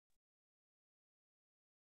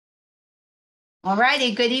All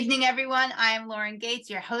righty. Good evening, everyone. I am Lauren Gates,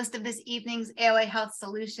 your host of this evening's Airway Health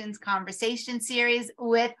Solutions conversation series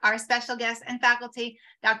with our special guest and faculty,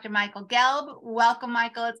 Dr. Michael Gelb. Welcome,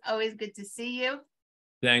 Michael. It's always good to see you.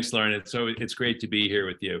 Thanks, Lauren. It's great to be here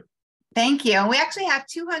with you. Thank you. And we actually have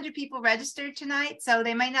 200 people registered tonight, so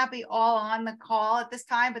they might not be all on the call at this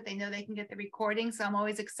time, but they know they can get the recording. So I'm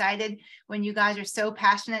always excited when you guys are so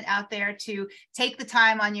passionate out there to take the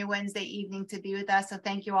time on your Wednesday evening to be with us. So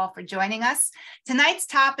thank you all for joining us. Tonight's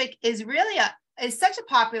topic is really is such a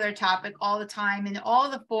popular topic all the time in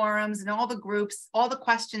all the forums and all the groups, all the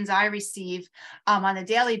questions I receive on a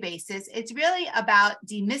daily basis. It's really about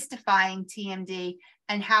demystifying TMD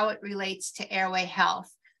and how it relates to airway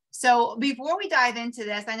health. So before we dive into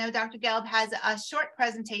this, I know Dr. Gelb has a short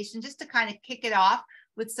presentation just to kind of kick it off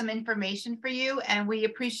with some information for you. And we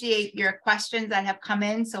appreciate your questions that have come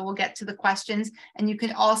in. So we'll get to the questions. And you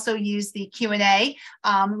can also use the Q&A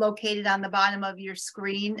located on the bottom of your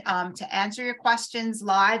screen to answer your questions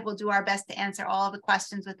live. We'll do our best to answer all of the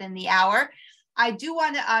questions within the hour. I do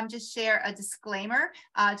want to just share a disclaimer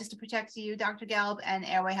just to protect you, Dr. Gelb, and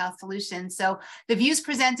Airway Health Solutions. So the views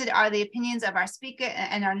presented are the opinions of our speaker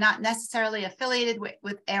and are not necessarily affiliated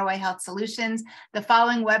with Airway Health Solutions. The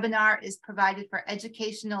following webinar is provided for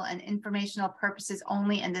educational and informational purposes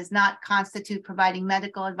only and does not constitute providing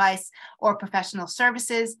medical advice or professional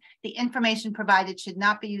services. The information provided should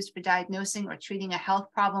not be used for diagnosing or treating a health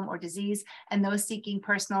problem or disease, and those seeking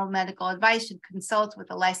personal medical advice should consult with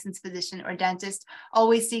a licensed physician or dentist.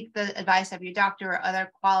 Always seek the advice of your doctor or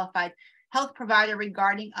other qualified health provider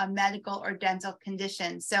regarding a medical or dental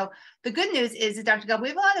condition. So the good news is, Dr. Gelb, we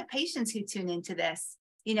have a lot of patients who tune into this.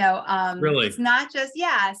 Really? It's not just,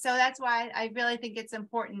 so that's why I really think it's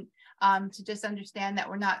important to just understand that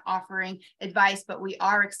we're not offering advice, but we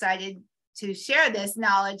are excited to share this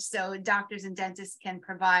knowledge so doctors and dentists can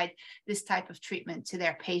provide this type of treatment to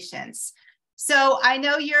their patients. So I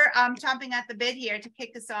know you're chomping at the bit here to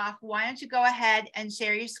kick us off. Why don't you go ahead and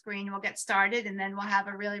share your screen? We'll get started and then we'll have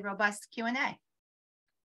a really robust Q&A.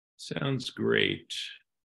 Sounds great.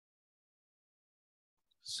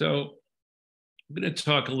 So I'm going to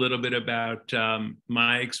talk a little bit about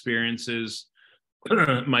my experiences,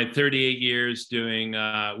 my 38 years doing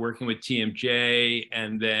working with TMJ,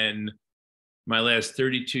 and then my last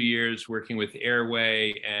 32 years working with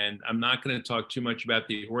Airway. And I'm not going to talk too much about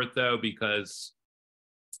the ortho because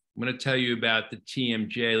I'm going to tell you about the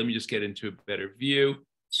TMJ. Let me just get into a better view.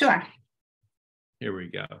 Sure. Here we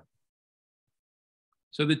go.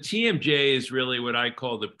 So the TMJ is really what I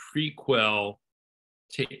call the prequel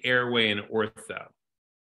to Airway and ortho.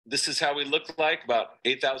 This is how we looked like about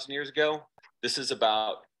 8,000 years ago. This is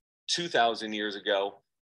about 2,000 years ago.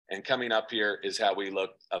 And coming up here is how we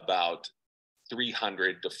looked about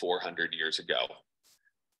 300 to 400 years ago.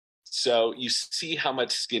 So you see how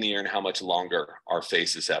much skinnier and how much longer our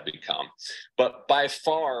faces have become. But by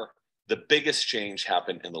far, the biggest change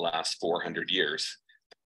happened in the last 400 years.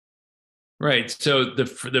 Right. So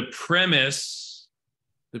the premise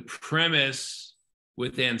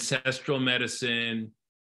with ancestral medicine,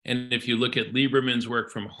 and if you look at Lieberman's work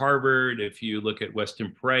from Harvard, if you look at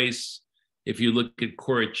Weston Price, if you look at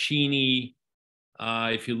Corricini,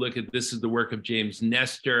 if you look at, this is the work of James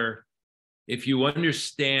Nestor, if you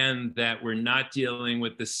understand that we're not dealing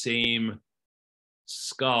with the same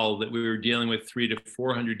skull that we were dealing with 300 to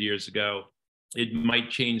 400 years ago, it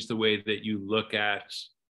might change the way that you look at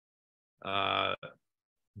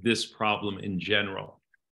this problem in general.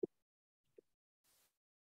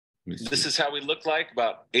 This is how we look like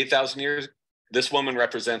about 8,000 years. This woman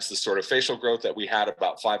represents the sort of facial growth that we had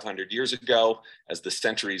about 500 years ago. As the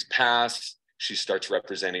centuries pass, she starts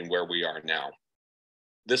representing where we are now.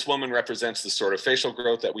 This woman represents the sort of facial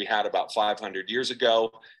growth that we had about 500 years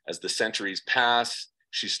ago. As the centuries pass,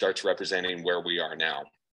 she starts representing where we are now.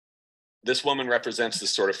 This woman represents the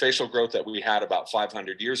sort of facial growth that we had about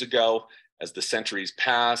 500 years ago. As the centuries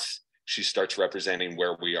pass, she starts representing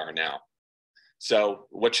where we are now. So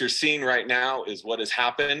what you're seeing right now is what has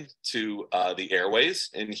happened to the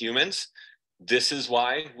airways in humans. This is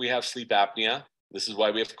why we have sleep apnea. This is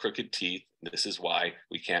why we have crooked teeth. This is why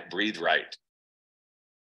we can't breathe right.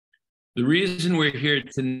 The reason we're here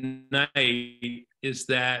tonight is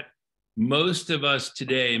that most of us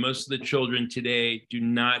today, most of the children today do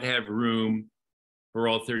not have room for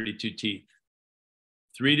all 32 teeth.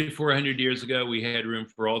 300 to 400 years ago, we had room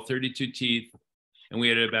for all 32 teeth, and we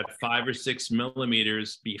had about 5 or 6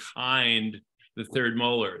 millimeters behind the third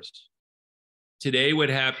molars. Today, what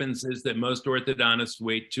happens is that most orthodontists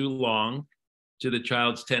wait too long to the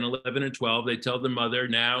child's 10, 11, and 12. They tell the mother,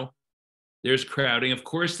 now there's crowding. Of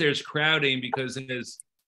course, there's crowding because as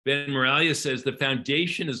Ben Moralia says the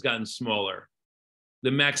foundation has gotten smaller. The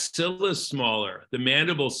maxilla is smaller. The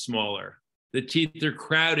mandible's smaller. The teeth are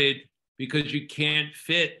crowded because you can't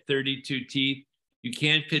fit 32 teeth. You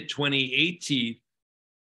can't fit 28 teeth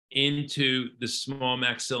into the small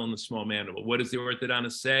maxilla and the small mandible. What does the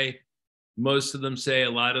orthodontist say? Most of them say,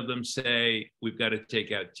 a lot of them say, we've got to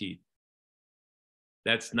take out teeth.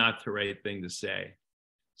 That's not the right thing to say.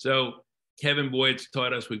 So Kevin Boyd's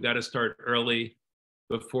taught us we've got to start early,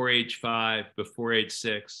 before age 5, before age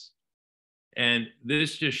 6. And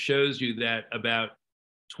this just shows you that about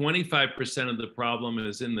 25% of the problem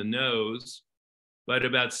is in the nose, but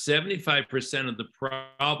about 75% of the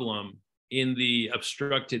problem in the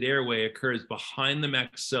obstructed airway occurs behind the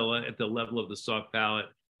maxilla at the level of the soft palate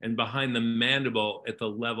and behind the mandible at the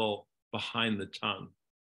level behind the tongue.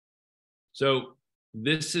 So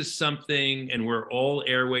this is something, and we're all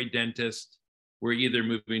airway dentists. We're either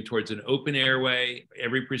moving towards an open airway.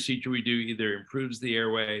 Every procedure we do either improves the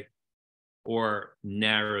airway or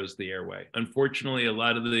narrows the airway. Unfortunately, a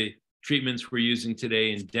lot of the treatments we're using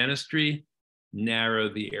today in dentistry narrow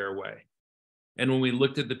the airway. And when we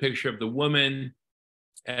looked at the picture of the woman,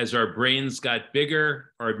 as our brains got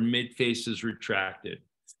bigger, our mid-faces retracted.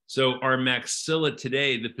 So our maxilla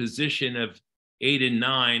today, the position of 8 and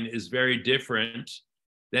 9 is very different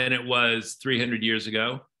than it was 300 years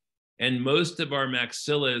ago. And most of our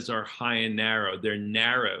maxillas are high and narrow. They're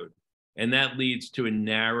narrowed. And that leads to a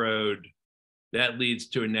narrowed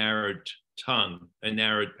tongue, a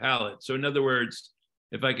narrowed palate. So in other words,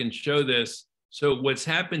 if I can show this, so what's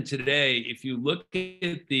happened today, if you look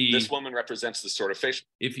at this woman represents the sort of facial.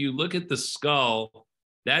 If you look at the skull,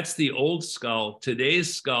 that's the old skull.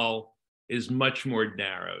 Today's skull is much more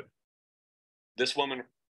narrowed. This woman.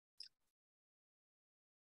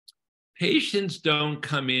 Patients don't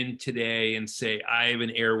come in today and say, I have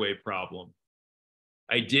an airway problem.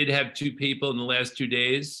 I did have 2 people in the last 2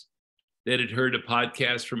 days that had heard a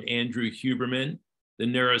podcast from Andrew Huberman, the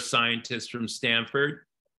neuroscientist from Stanford,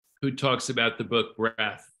 who talks about the book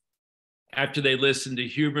Breath. After they listened to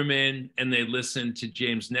Huberman and they listened to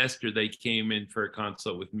James Nestor, they came in for a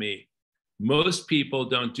consult with me. Most people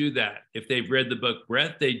don't do that. If they've read the book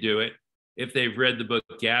Breath, they do it. If they've read the book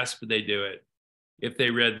Gasp, they do it. If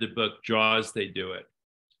they read the book Jaws, they do it.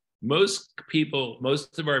 Most people,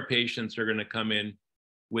 most of our patients are going to come in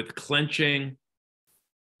with clenching,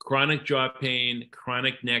 chronic jaw pain,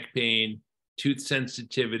 chronic neck pain, tooth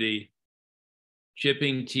sensitivity,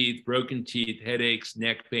 chipping teeth, broken teeth, headaches,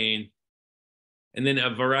 neck pain, and then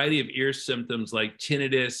a variety of ear symptoms like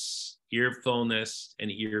tinnitus, ear fullness,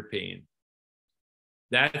 and ear pain.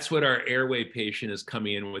 That's what our airway patient is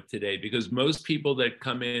coming in with today, because most people that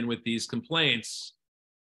come in with these complaints,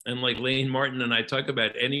 and like Lane Martin and I talk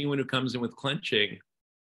about, anyone who comes in with clenching,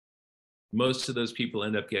 most of those people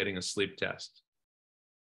end up getting a sleep test.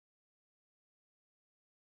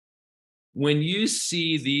 When you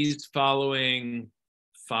see these following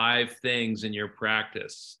 5 things in your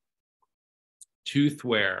practice, tooth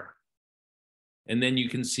wear, and then you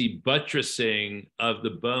can see buttressing of the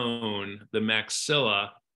bone, the maxilla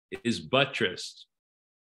is buttressed.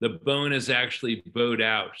 The bone is actually bowed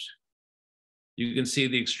out. You can see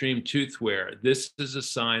the extreme tooth wear. This is a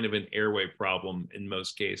sign of an airway problem in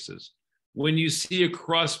most cases. When you see a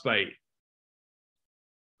crossbite,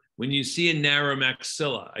 when you see a narrow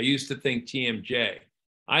maxilla, I used to think TMJ.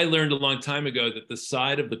 I learned a long time ago that the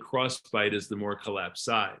side of the crossbite is the more collapsed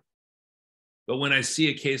side. But when I see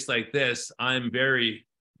a case like this, I'm very,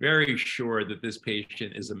 very sure that this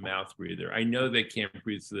patient is a mouth breather. I know they can't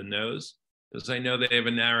breathe through the nose because I know they have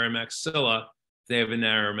a narrow maxilla. If they have a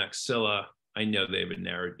narrow maxilla, I know they have a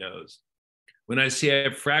narrowed nose. When I see I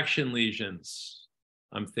have fraction lesions,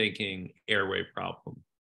 I'm thinking airway problem.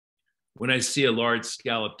 When I see a large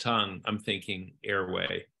scalloped tongue, I'm thinking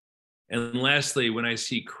airway. And lastly, when I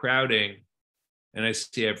see crowding and I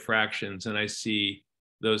see I have fractions and I see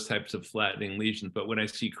those types of flattening lesions, but when I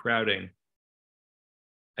see crowding,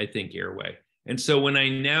 I think airway. And so when I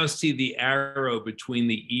now see the arrow between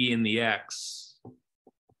the E and the X,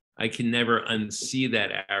 I can never unsee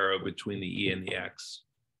that arrow between the E and the X.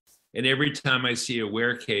 And every time I see a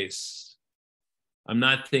wear case, I'm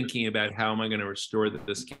not thinking about how am I going to restore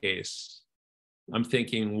this case. I'm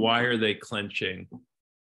thinking, why are they clenching?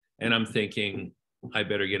 And I'm thinking, I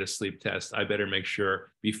better get a sleep test. I better make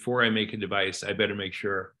sure before I make a device, I better make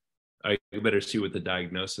sure, I better see what the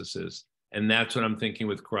diagnosis is. And that's what I'm thinking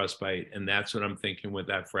with crossbite. And that's what I'm thinking with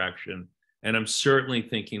that fraction. And I'm certainly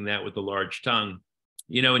thinking that with the large tongue.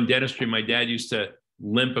 You know, in dentistry, my dad used to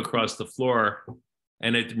limp across the floor.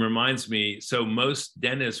 And it reminds me, so most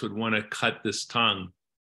dentists would want to cut this tongue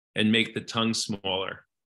and make the tongue smaller.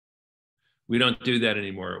 We don't do that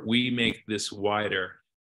anymore. We make this wider.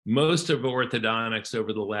 Most of orthodontics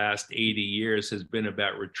over the last 80 years has been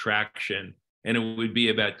about retraction, and it would be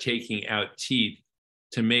about taking out teeth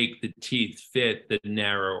to make the teeth fit the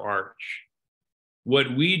narrow arch.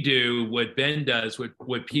 What we do, what Ben does,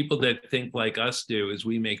 what people that think like us do, is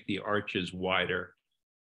we make the arches wider,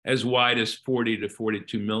 as wide as 40 to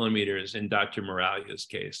 42 millimeters in Dr. Moraglia's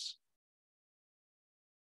case.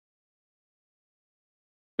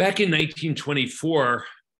 Back in 1924,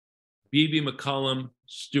 B.B. McCullum,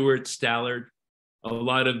 Stuart Stallard, a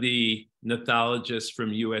lot of the gnathologists from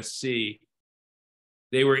USC,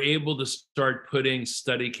 they were able to start putting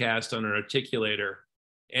study cast on an articulator,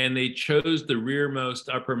 and they chose the rearmost,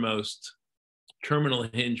 uppermost terminal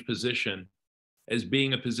hinge position as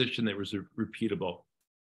being a position that was repeatable.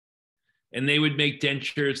 And they would make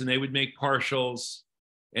dentures and they would make partials,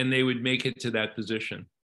 and they would make it to that position.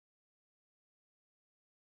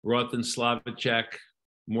 Roth and Slavicek,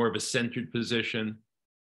 more of a centered position.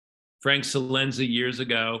 Frank Salenza years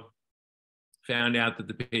ago found out that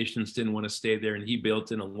the patients didn't want to stay there, and he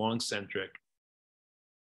built in a long centric.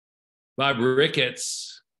 Bob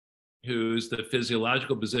Ricketts, who's the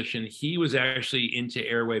physiological position, he was actually into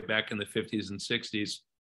Airway back in the 50s and 60s.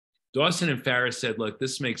 Dawson and Farrar said, look,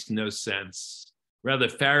 this makes no sense. Rather,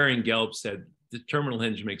 Farrar and Gelb said, the terminal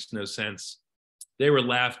hinge makes no sense. They were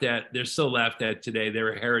laughed at. They're still laughed at today. They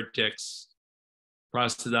were heretics.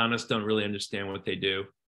 Prosthodontists don't really understand what they do.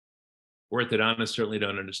 Orthodontists certainly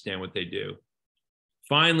don't understand what they do.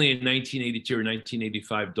 Finally, in 1982 or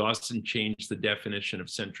 1985, Dawson changed the definition of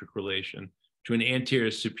centric relation to an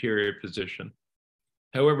anterior superior position.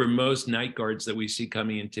 However, most night guards that we see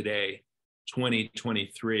coming in today,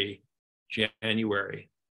 2023,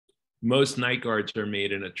 January, most night guards are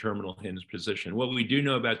made in a terminal hinge position. What we do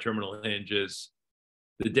know about terminal hinge is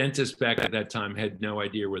the dentist back at that time had no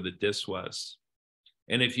idea where the disc was.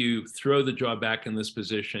 And if you throw the jaw back in this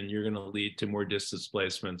position, you're going to lead to more disc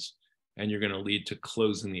displacements, and you're going to lead to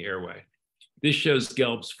closing the airway. This shows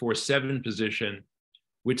Gelb's 4-7 position,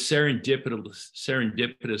 which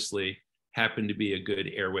serendipitously happened to be a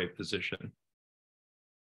good airway position.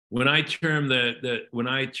 When I termed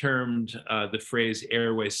the phrase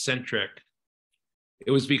airway centric,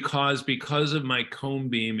 it was because of my cone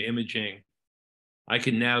beam imaging, I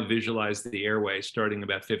can now visualize the airway starting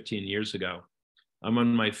about 15 years ago. I'm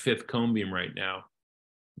on my 5th cone beam right now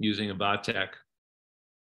using a Vatek.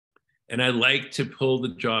 And I like to pull the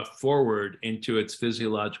jaw forward into its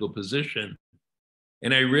physiological position.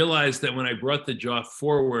 And I realized that when I brought the jaw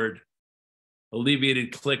forward,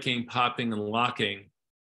 alleviated clicking, popping, and locking,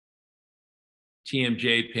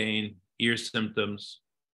 TMJ pain, ear symptoms,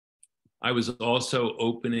 I was also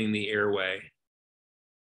opening the airway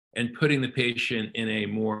and putting the patient in a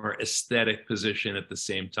more aesthetic position at the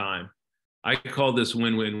same time. I call this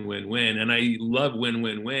win-win-win-win, and I love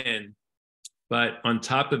win-win-win. But on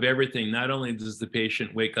top of everything, not only does the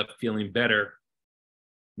patient wake up feeling better,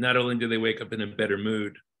 not only do they wake up in a better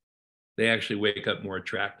mood, they actually wake up more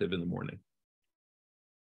attractive in the morning.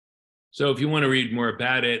 So if you want to read more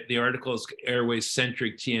about it, the article is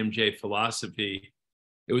Airway-Centric TMJ Philosophy.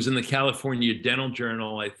 It was in the California Dental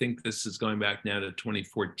Journal. I think this is going back now to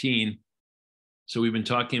 2014. So we've been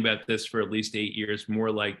talking about this for at least 8 years,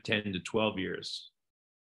 more like 10 to 12 years.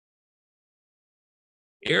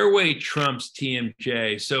 Airway trumps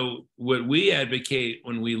TMJ. So what we advocate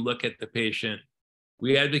when we look at the patient,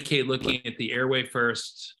 we advocate looking at the airway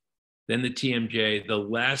first, then the TMJ. The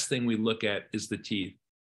last thing we look at is the teeth.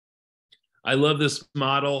 I love this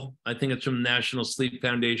model. I think it's from the National Sleep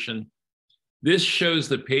Foundation. This shows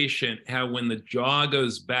the patient how when the jaw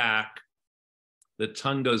goes back, the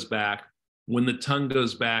tongue goes back. When the tongue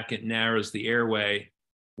goes back, it narrows the airway.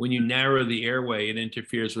 When you narrow the airway, it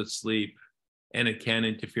interferes with sleep, and it can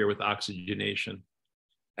interfere with oxygenation.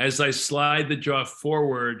 As I slide the jaw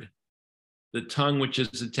forward, the tongue, which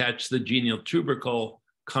is attached to the genial tubercle,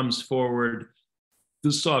 comes forward.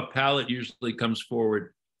 The soft palate usually comes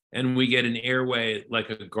forward, and we get an airway like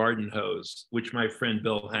a garden hose, which my friend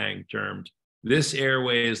Bill Hang termed. This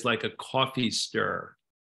airway is like a coffee stir.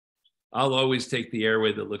 I'll always take the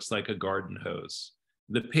airway that looks like a garden hose.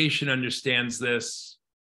 The patient understands this.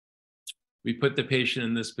 We put the patient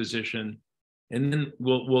in this position, and then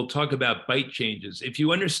we'll talk about bite changes. If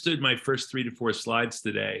you understood my first 3 to 4 slides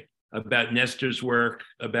today about Nestor's work,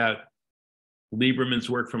 about Lieberman's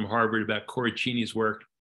work from Harvard, about Corricini's work,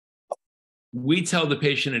 we tell the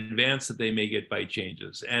patient in advance that they may get bite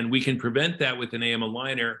changes, and we can prevent that with an AM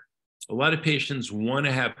aligner. A lot of patients want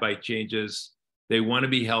to have bite changes. They want to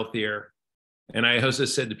be healthier. And I also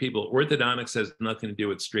said to people, orthodontics has nothing to do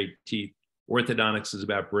with straight teeth. Orthodontics is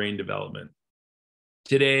about brain development.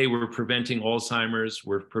 Today, we're preventing Alzheimer's,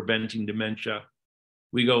 we're preventing dementia.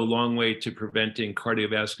 We go a long way to preventing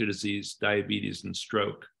cardiovascular disease, diabetes, and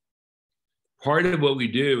stroke. Part of what we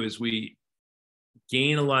do is we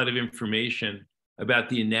gain a lot of information about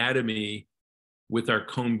the anatomy with our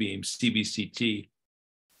cone beam, CBCT.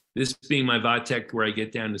 This being my VATEC, where I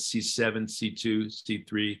get down to C7, C2,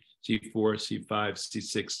 C3, C4, C5,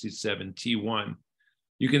 C6, C7, T1.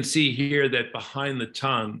 You can see here that behind the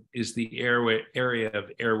tongue is the area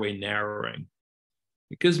of airway narrowing.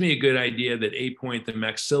 It gives me a good idea that A-point, the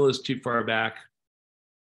maxilla is too far back.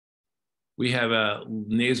 We have a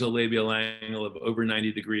nasolabial angle of over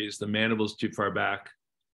 90 degrees. The mandible is too far back.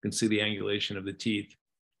 You can see the angulation of the teeth.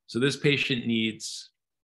 So this patient needs,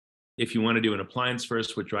 if you want to do an appliance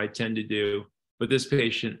first, which I tend to do, but this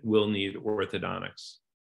patient will need orthodontics.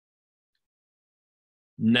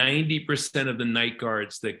 90% of the night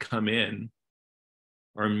guards that come in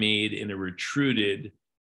are made in a retruded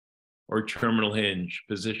or terminal hinge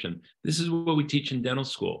position. This is what we teach in dental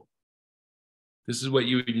school. This is what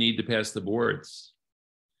you would need to pass the boards.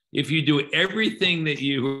 If you do everything that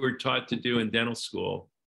you were taught to do in dental school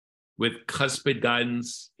with cuspid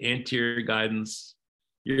guidance, anterior guidance,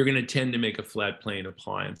 you're going to tend to make a flat plane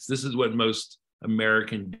appliance. This is what most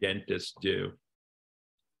American dentists do.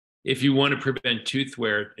 If you want to prevent tooth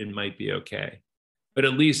wear, it might be okay. But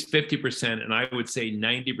at least 50%, and I would say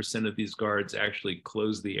 90% of these guards actually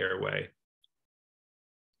close the airway.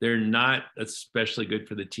 They're not especially good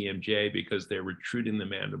for the TMJ because they're retruding the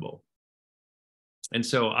mandible. And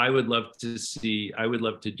so I would love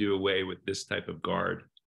to do away with this type of guard.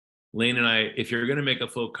 Lane and I, if you're going to make a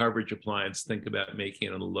full coverage appliance, think about making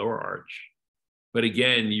it on a lower arch. But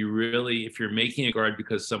again, if you're making a guard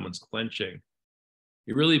because someone's clenching,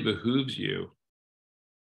 it really behooves you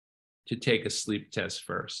to take a sleep test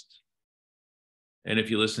first. And if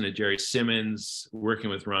you listen to Jerry Simmons working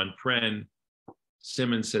with Ron Pren,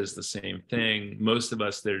 Simmons says the same thing. Most of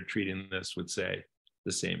us that are treating this would say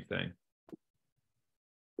the same thing.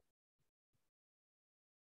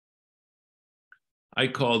 I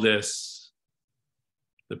call this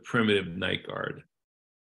the primitive night guard.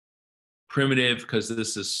 Primitive because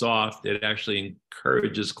this is soft. It actually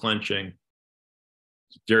encourages clenching.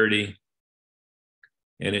 It's dirty,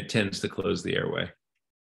 and it tends to close the airway.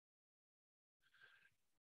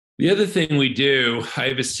 The other thing we do, I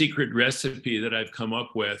have a secret recipe that I've come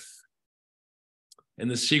up with.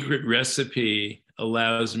 And the secret recipe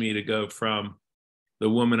allows me to go from the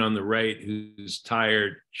woman on the right who's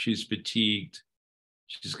tired, she's fatigued,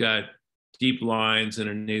 she's got deep lines in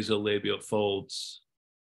her nasolabial folds.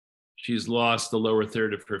 She's lost the lower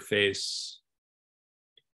third of her face.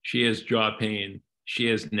 She has jaw pain. She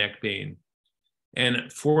has neck pain.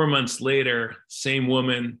 And 4 months later, same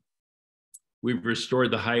woman, we've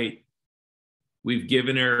restored the height. We've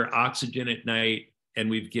given her oxygen at night, and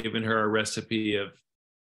we've given her a recipe of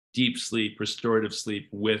deep sleep, restorative sleep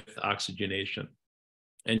with oxygenation.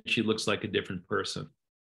 And she looks like a different person.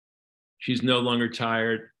 She's no longer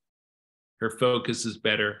tired. Her focus is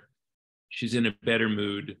better. She's in a better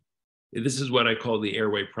mood. This is what I call the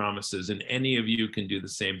airway promises, and any of you can do the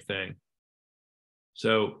same thing.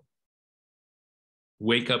 So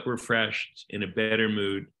wake up refreshed, in a better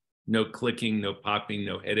mood, no clicking, no popping,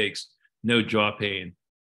 no headaches, no jaw pain,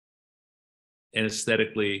 and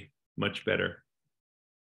aesthetically much better.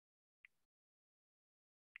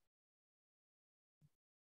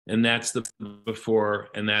 And that's the before,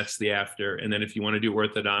 and that's the after. And then if you want to do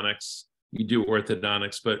orthodontics, you do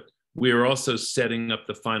orthodontics, but we are also setting up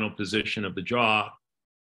the final position of the jaw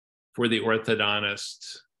for the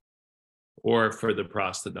orthodontist or for the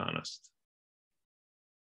prosthodontist.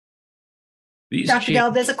 Dr.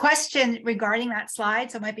 Gelb, there's a question regarding that slide,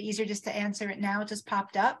 so it might be easier just to answer it now. It just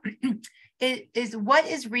popped up. What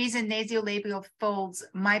is reason nasolabial folds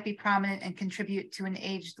might be prominent and contribute to an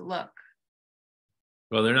aged look?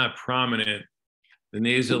 Well, they're not prominent. The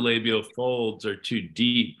nasolabial folds are too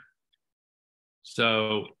deep.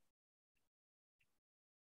 So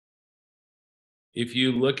if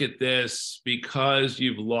you look at this, because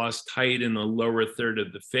you've lost height in the lower third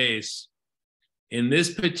of the face, in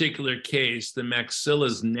this particular case, the maxilla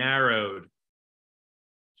is narrowed.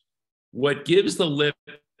 What gives the lips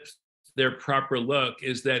their proper look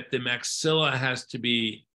is that the maxilla has to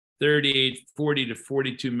be 40 to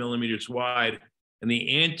 42 millimeters wide. And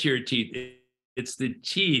the anterior teeth, it's the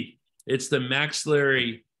teeth, it's the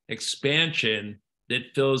maxillary expansion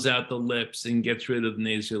that fills out the lips and gets rid of the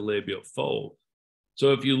nasolabial fold.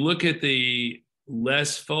 So if you look at the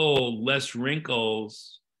less fold, less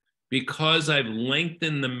wrinkles, because I've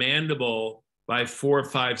lengthened the mandible by 4,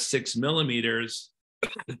 5, 6 millimeters,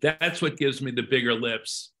 That's what gives me the bigger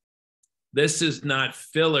lips. This is not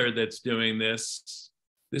filler that's doing this.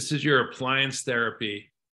 This is your appliance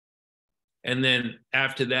therapy. And then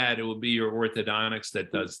after that, it will be your orthodontics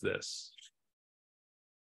that does this.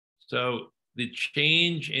 So the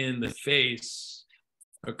change in the face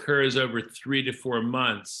occurs over 3 to 4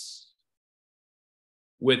 months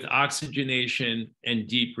with oxygenation and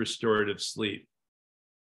deep restorative sleep.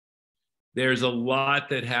 There's a lot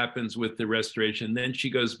that happens with the restoration. Then she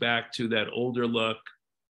goes back to that older look.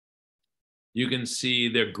 You can see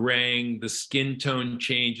they're graying, the skin tone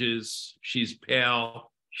changes. She's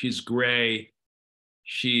pale, she's gray,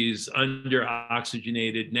 she's under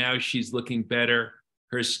oxygenated. Now she's looking better.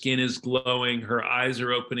 Her skin is glowing, her eyes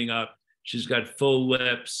are opening up. She's got full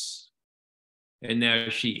lips, and now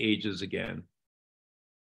she ages again.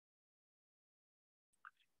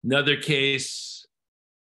 Another case.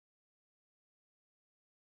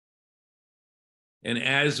 And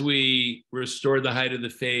as we restore the height of the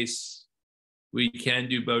face, we can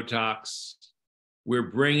do Botox.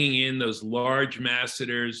 We're bringing in those large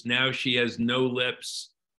masseters. Now she has no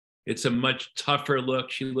lips. It's a much tougher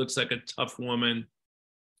look. She looks like a tough woman.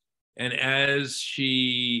 And as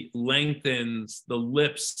she lengthens, the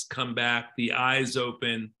lips come back, the eyes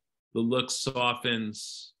open, the look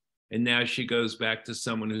softens. And now she goes back to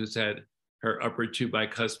someone who's had her upper two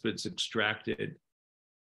bicuspids extracted.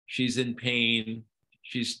 She's in pain.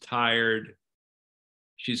 She's tired.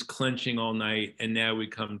 She's clenching all night. And now we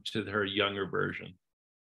come to her younger version.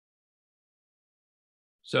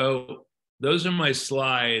 So those are my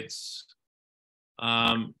slides.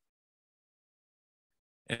 And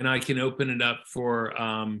I can open it up for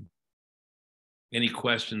any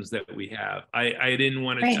questions that we have. I didn't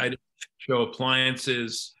want to show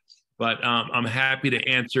appliances, but I'm happy to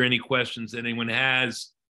answer any questions that anyone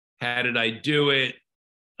has. How did I do it?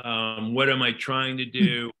 What am I trying to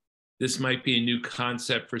do? This might be a new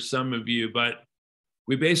concept for some of you, but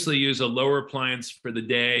we basically use a lower appliance for the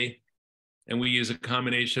day, and we use a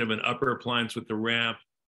combination of an upper appliance with the ramp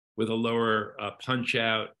with a lower punch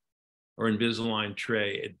out or Invisalign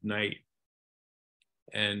tray at night.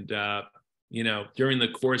 And, you know, during the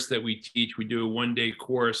course that we teach, we do a one-day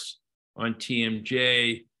course on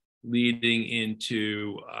TMJ leading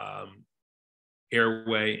into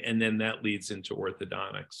Airway, and then that leads into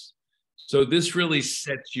orthodontics. So this really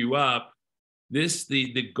sets you up.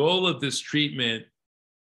 The goal of this treatment,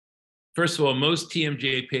 first of all, most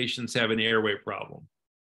TMJ patients have an airway problem.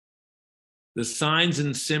 The signs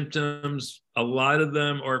and symptoms, a lot of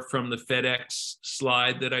them are from the FedEx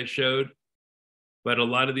slide that I showed. But a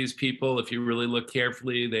lot of these people, if you really look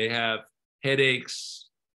carefully, they have headaches,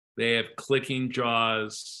 they have clicking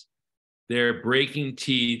jaws, they're breaking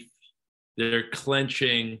teeth, they're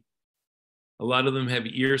clenching. A lot of them have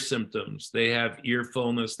ear symptoms. They have ear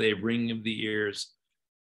fullness, they have ringing of the ears.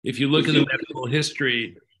 If you look at the medical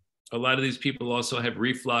history, a lot of these people also have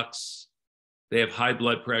reflux, they have high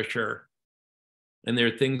blood pressure, and there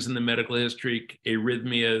are things in the medical history,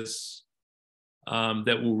 arrhythmias,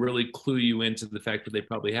 that will really clue you into the fact that they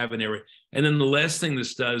probably have an airway. And then the last thing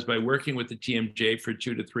this does, by working with the TMJ for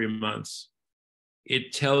 2 to 3 months,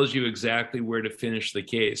 it tells you exactly where to finish the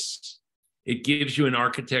case. It gives you an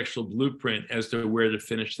architectural blueprint as to where to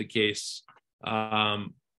finish the case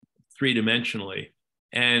three-dimensionally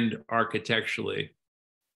and architecturally.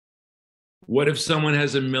 What if someone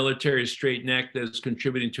has a military straight neck that's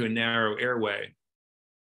contributing to a narrow airway?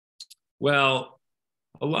 Well,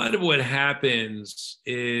 a lot of what happens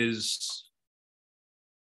is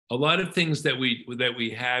a lot of things that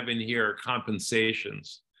we have in here are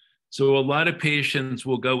compensations. So a lot of patients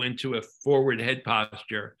will go into a forward head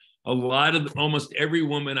posture. Almost every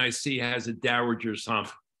woman I see has a dowager's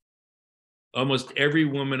hump. Almost every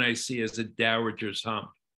woman I see has a dowager's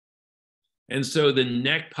hump. And so the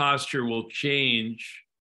neck posture will change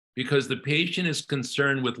because the patient is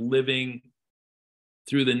concerned with living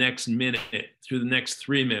through the next minute, through the next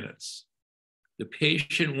 3 minutes. The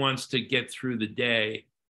patient wants to get through the day.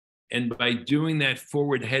 And by doing that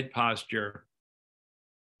forward head posture,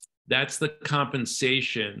 that's the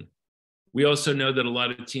compensation. We also know that a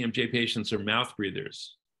lot of TMJ patients are mouth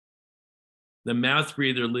breathers. The mouth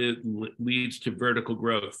breather leads to vertical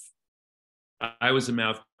growth. I was a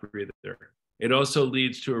mouth breather. It also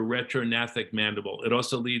leads to a retrognathic mandible. It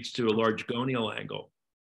also leads to a large gonial angle.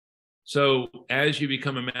 So as you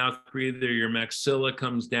become a mouth breather, your maxilla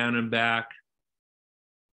comes down and back.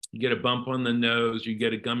 You get a bump on the nose, you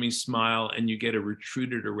get a gummy smile, and you get a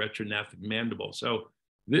retruded or retrognathic mandible. So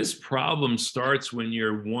this problem starts when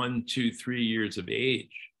you're 1, 2, 3 years of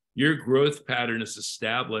age. Your growth pattern is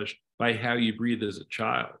established by how you breathe as a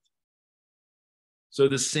child. So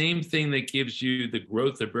the same thing that gives you the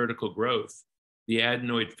growth, the vertical growth, the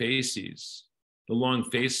adenoid facies, the long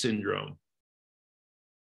face syndrome,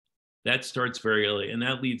 that starts very early. And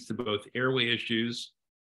that leads to both airway issues,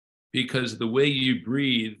 because the way you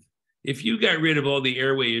breathe, if you got rid of all the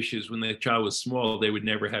airway issues when the child was small, they would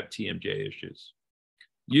never have TMJ issues.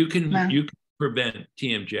 You can prevent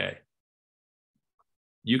TMJ.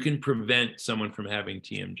 You can prevent someone from having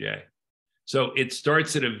TMJ. So it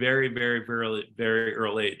starts at a very, very, very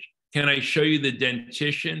early age. Can I show you the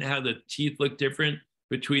dentition, how the teeth look different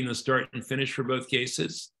between the start and finish for both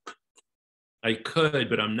cases? I could,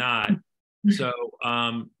 but I'm not. So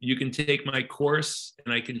you can take my course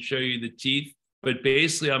and I can show you the teeth. But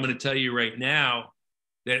basically, I'm going to tell you right now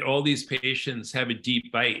that all these patients have a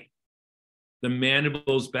deep bite. The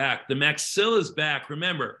mandible's back. The maxilla's back.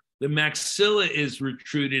 Remember, the maxilla is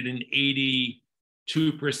retruded in 82%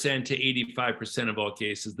 to 85% of all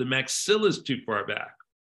cases. The maxilla is too far back.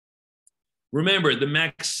 Remember, the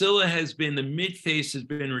maxilla has been, the midface has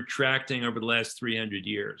been retracting over the last 300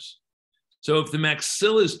 years. So if the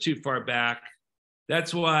maxilla is too far back,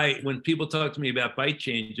 that's why when people talk to me about bite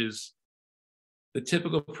changes, the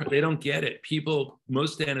typical, they don't get it.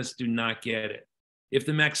 Most dentists do not get it. If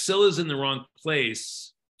the maxilla is in the wrong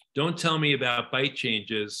place, don't tell me about bite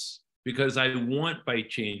changes, because I want bite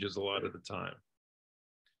changes a lot of the time.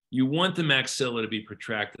 You want the maxilla to be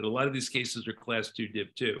protracted. A lot of these cases are class 2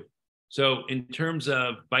 div 2. So in terms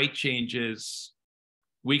of bite changes,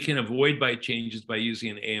 we can avoid bite changes by using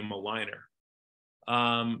an AMO liner.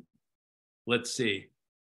 Let's see.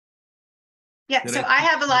 Yeah, so I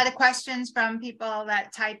have a lot of questions from people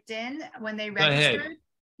that typed in when they registered.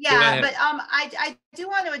 Yeah, but I do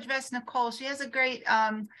want to address Nicole. She has a great,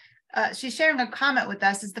 she's sharing a comment with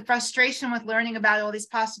us. Is the frustration with learning about all these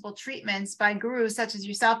possible treatments by gurus such as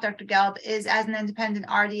yourself, Dr. Gelb, is as an independent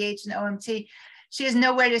RDH and OMT, she has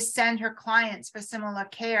nowhere to send her clients for similar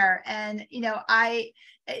care. And, you know,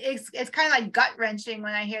 it's kind of like gut wrenching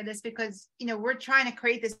when I hear this, because, you know, we're trying to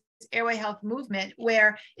create this airway health movement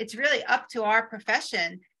where it's really up to our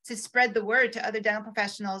profession to spread the word to other dental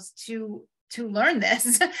professionals to learn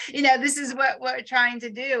this. You know, this is what we're trying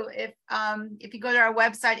to do. If you go to our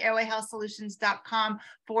website,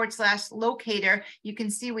 airwayhealthsolutions.com/locator, you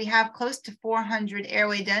can see we have close to 400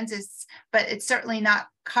 airway dentists, but it's certainly not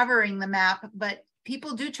covering the map. But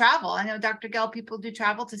people do travel. I know, Dr. Gelb, people do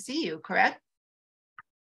travel to see you, correct?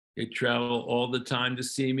 They travel all the time to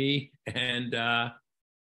see me. And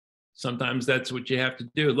sometimes that's what you have to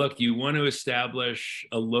do. Look, you want to establish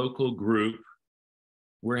a local group.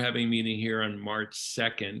 We're having a meeting here on March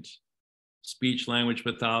 2nd. Speech language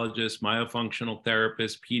pathologists, myofunctional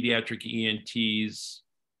therapists, pediatric ENTs,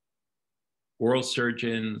 oral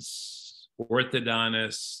surgeons,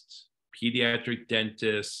 orthodontists, pediatric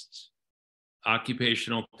dentists,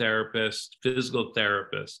 occupational therapists, physical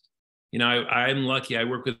therapists. You know, I'm lucky. I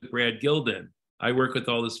work with Brad Gilden. I work with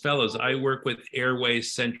all his fellows. I work with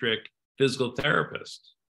airway-centric physical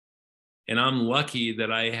therapists. And I'm lucky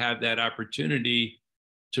that I have that opportunity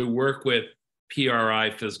to work with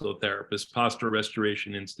PRI physical therapists, Postural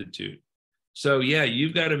Restoration Institute. So yeah,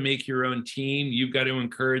 you've got to make your own team. You've got to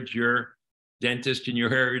encourage your dentist in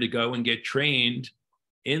your area to go and get trained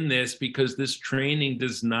in this, because this training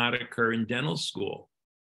does not occur in dental school.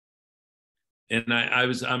 And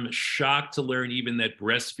I'm shocked to learn even that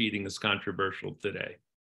breastfeeding is controversial today,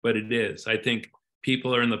 but it is. I think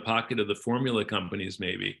people are in the pocket of the formula companies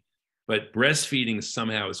maybe, but breastfeeding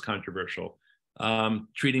somehow is controversial.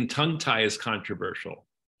 Treating tongue tie is controversial,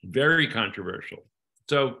 very controversial.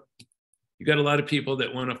 So you've got a lot of people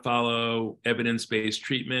that want to follow evidence-based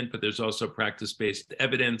treatment, but there's also practice-based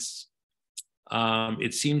evidence.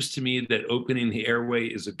 It seems to me that opening the airway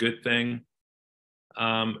is a good thing.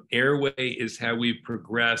 Airway is how we've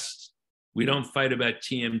progressed. We don't fight about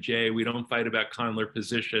TMJ. We don't fight about condylar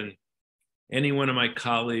position. Any one of my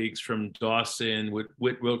colleagues from Dawson,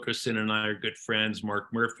 Whit Wilkerson and I are good friends.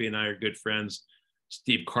 Mark Murphy and I are good friends.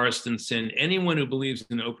 Steve Karstensen. Anyone who believes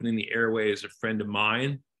in opening the airway is a friend of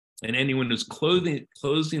mine. And anyone who's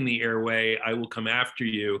closing the airway, I will come after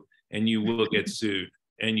you and you will get sued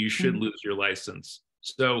and you should lose your license.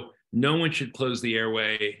 So no one should close the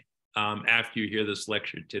airway after you hear this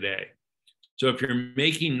lecture today. So if you're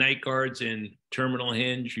making night guards in terminal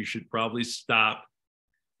hinge, you should probably stop.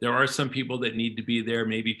 There are some people that need to be there,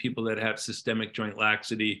 maybe people that have systemic joint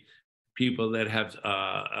laxity, people that have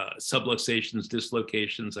subluxations,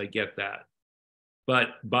 dislocations, I get that. But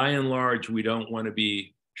by and large, we don't want to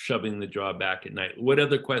be shoving the jaw back at night. What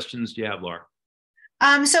other questions do you have, Laura?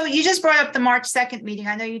 So you just brought up the March 2nd meeting.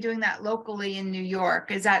 I know you're doing that locally in New York.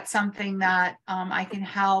 Is that something that I can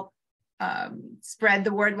help spread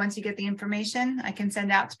the word once you get the information I can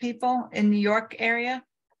send out to people in New York area?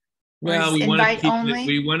 Well, we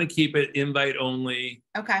want to keep it invite only.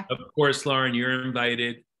 Okay. Of course, Lauren, you're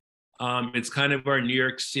invited. It's kind of our New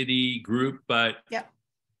York City group, but yep.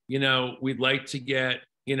 You know, we'd like to get,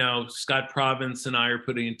 you know, Scott Province and I are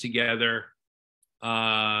putting it together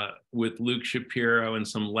with Luke Shapiro and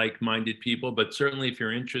some like-minded people. But certainly, if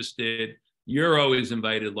you're interested, you're always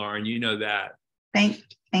invited, Lauren. You know that. Thank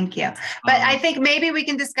you. But I think maybe we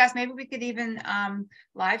can discuss, maybe we could even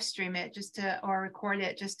live stream it or record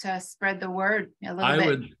it just to spread the word a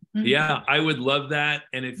little bit. Yeah, I would love that.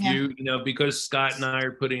 And if you know, because Scott and I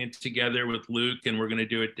are putting it together with Luke and we're going to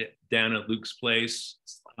do it down at Luke's place.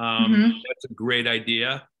 That's a great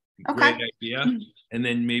idea. Great idea. And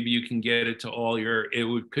then maybe you can get it to all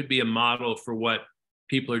could be a model for what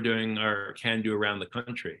people are doing or can do around the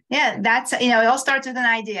country. Yeah, that's, you know, it all starts with an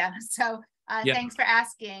idea. So thanks for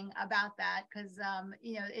asking about that, because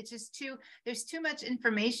you know, it's just there's too much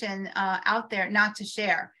information out there not to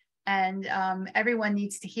share, and everyone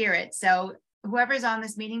needs to hear it. So whoever's on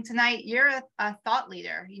this meeting tonight, you're a thought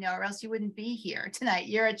leader, you know, or else you wouldn't be here tonight.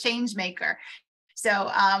 You're a change maker.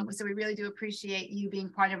 So so we really do appreciate you being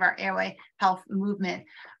part of our airway health movement.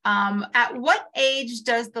 At what age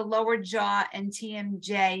does the lower jaw and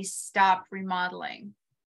TMJ stop remodeling?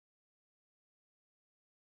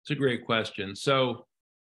 It's a great question. So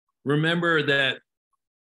remember that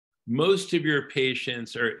most of your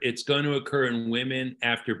patients it's going to occur in women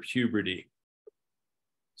after puberty.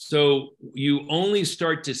 So you only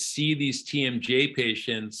start to see these TMJ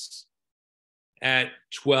patients at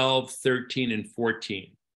 12, 13, and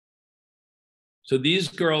 14. So these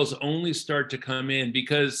girls only start to come in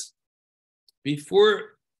because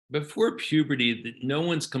before puberty, no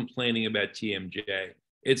one's complaining about TMJ.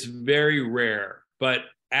 It's very rare, but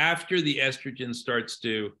after the estrogen starts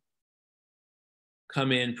to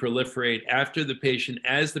come in, proliferate,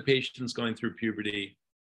 as the patient's going through puberty,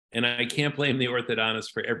 and I can't blame the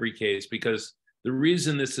orthodontist for every case, because the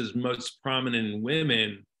reason this is most prominent in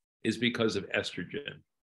women is because of estrogen.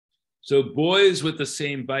 So boys with the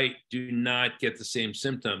same bite do not get the same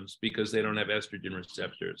symptoms because they don't have estrogen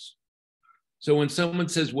receptors. So when someone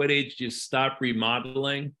says, what age do you stop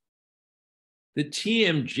remodeling? The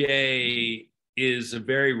TMJ is a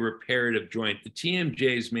very reparative joint. The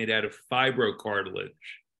TMJ is made out of fibrocartilage.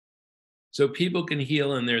 So people can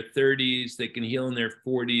heal in their 30s, they can heal in their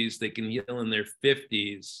 40s, they can heal in their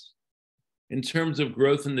 50s. In terms of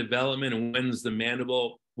growth and development and when's the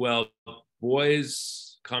mandible, well,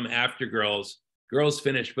 boys come after girls. Girls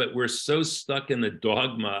finish, but we're so stuck in the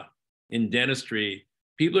dogma in dentistry.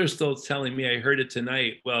 People are still telling me, I heard it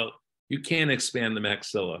tonight, well, you can't expand the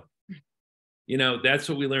maxilla. You know, that's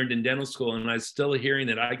what we learned in dental school. And I was still hearing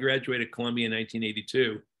that. I graduated Columbia in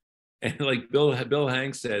 1982. And like Bill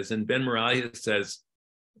Hanks says, and Ben Moralia says,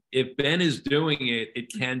 if Ben is doing it,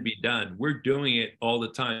 it can be done. We're doing it all the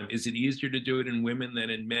time. Is it easier to do it in women than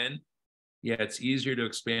in men? Yeah, it's easier to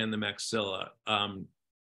expand the maxilla.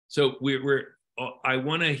 So I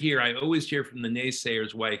always hear from the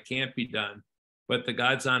naysayers why it can't be done. But the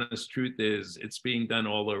God's honest truth is it's being done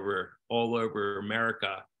all over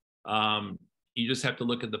America. You just have to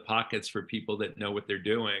look at the pockets for people that know what they're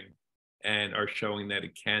doing and are showing that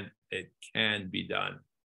it can be done.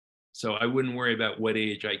 So I wouldn't worry about what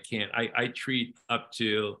age I can't. I treat up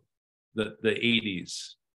to the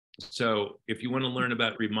 80s. So if you want to learn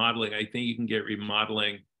about remodeling, I think you can get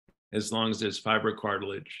remodeling as long as there's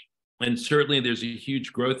fibrocartilage. And certainly there's a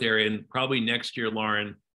huge growth area. And probably next year,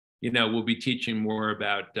 Lauren, you know, we'll be teaching more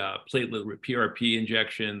about platelet PRP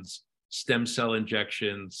injections, stem cell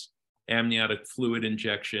injections, amniotic fluid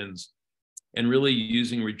injections, and really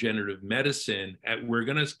using regenerative medicine. We're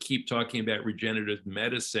going to keep talking about regenerative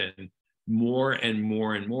medicine more and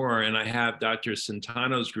more and more. And I have Dr.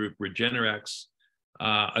 Centano's group, Regenerex,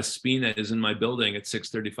 Aspina is in my building at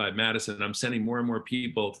 635 Madison. I'm sending more and more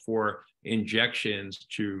people for injections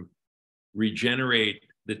to regenerate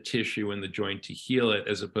the tissue in the joint to heal it,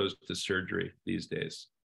 as opposed to surgery these days.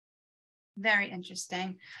 Very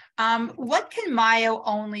interesting. What can Myo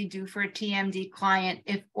only do for a TMD client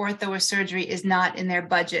if ortho or surgery is not in their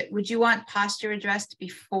budget? Would you want posture addressed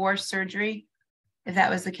before surgery, if that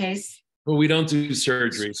was the case? Well, we don't do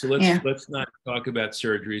surgery, so let's not talk about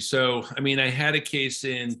surgery. So, I mean, I had a case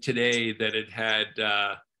in today that had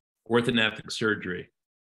orthodontic surgery,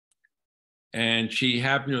 and she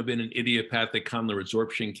happened to have been an idiopathic condylar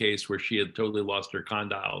resorption case where she had totally lost her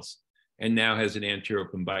condyles and now has an anterior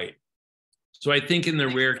open bite. So I think in the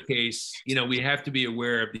rare case, you know, we have to be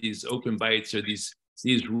aware of these open bites or these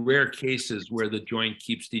rare cases where the joint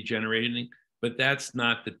keeps degenerating. but that's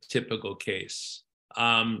not the typical case.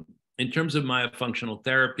 In terms of myofunctional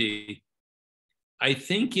therapy, I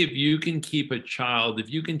think if you can teach a child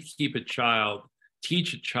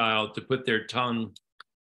to put their tongue,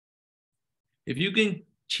 if you can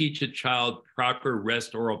teach a child proper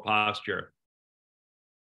rest oral posture,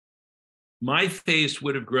 my face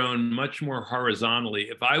would have grown much more horizontally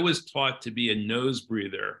if I was taught to be a nose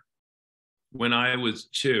breather when I was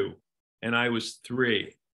 2 and I was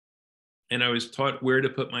 3, and I was taught where to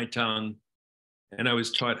put my tongue, and I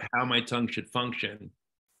was taught how my tongue should function.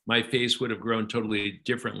 My face would have grown totally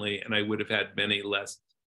differently, and I would have had many less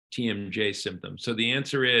TMJ symptoms. So the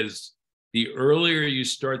answer is, the earlier you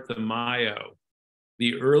start the myo,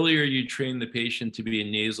 the earlier you train the patient to be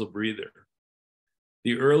a nasal breather,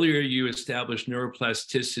 the earlier you establish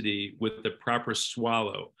neuroplasticity with the proper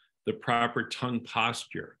swallow, the proper tongue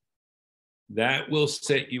posture, that will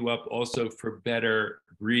set you up also for better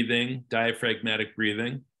breathing, diaphragmatic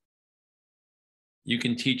breathing. You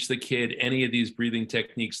can teach the kid any of these breathing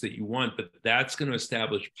techniques that you want, but that's going to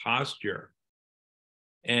establish posture.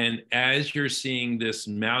 And as you're seeing this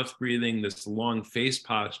mouth breathing, this long face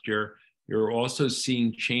posture, you're also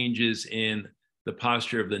seeing changes in the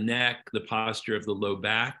posture of the neck, the posture of the low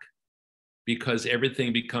back, because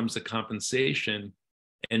everything becomes a compensation,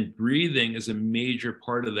 and breathing is a major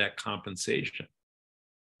part of that compensation.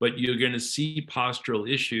 But you're going to see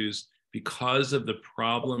postural issues because of the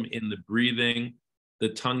problem in the breathing, the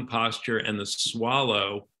tongue posture, and the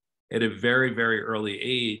swallow at a very, very early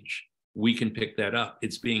age. We can pick that up.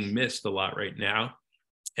 It's being missed a lot right now.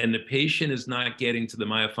 And the patient is not getting to the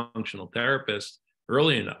myofunctional therapist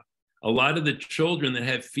early enough. A lot of the children that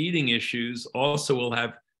have feeding issues also will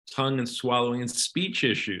have tongue and swallowing and speech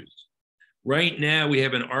issues. Right now, we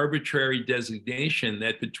have an arbitrary designation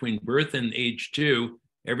that between birth and age 2,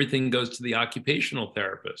 everything goes to the occupational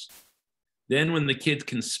therapist. Then when the kids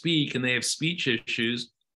can speak and they have speech issues,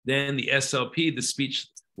 then the SLP, the speech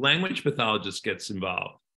language pathologist, gets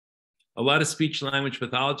involved. A lot of speech language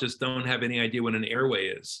pathologists don't have any idea what an airway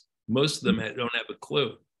is. Most of them don't have a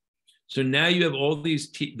clue. So now you have all these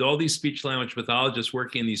speech language pathologists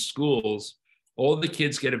working in these schools. All the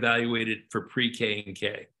kids get evaluated for pre-K and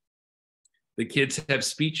K. The kids have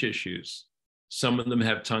speech issues. Some of them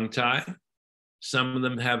have tongue tie. Some of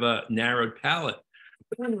them have a narrowed palate.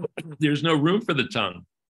 There's no room for the tongue,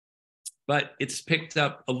 but it's picked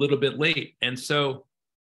up a little bit late. And so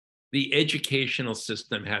the educational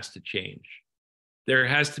system has to change. There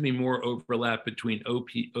has to be more overlap between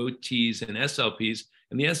OTs and SLPs,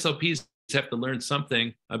 and the SLPs have to learn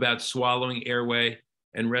something about swallowing, airway,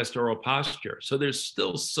 and rest oral posture. So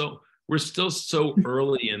we're still so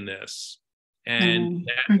early in this. And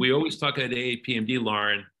we always talk about AAPMD,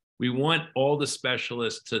 Lauren. We want all the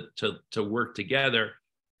specialists to work together.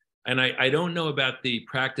 And I don't know about the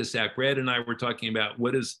Practice Act. Brad and I were talking about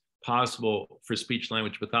what is possible for speech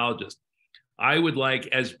language pathologists. I would like,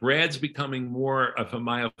 as Brad's becoming more of a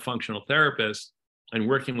myofunctional therapist and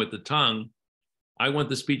working with the tongue, I want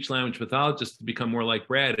the speech language pathologist to become more like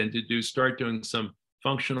Brad and to start doing some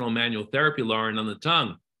functional manual therapy, Lauren, on the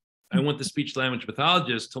tongue. I want the speech language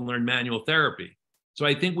pathologist to learn manual therapy. So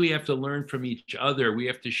I think we have to learn from each other. We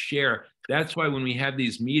have to share. That's why when we have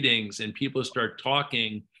these meetings and people start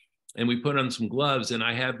talking and we put on some gloves and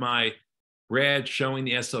I have my Brad showing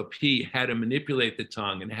the SLP how to manipulate the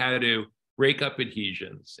tongue and how to break up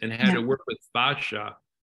adhesions and how to work with fascia,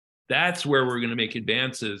 that's where we're going to make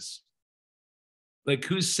advances. Like,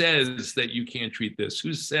 who says that you can't treat this?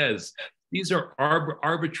 Who says? These are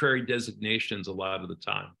arbitrary designations a lot of the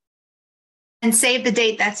time. And save the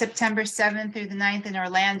date. That's September 7th through the 9th in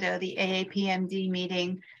Orlando, the AAPMD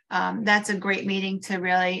meeting. That's a great meeting to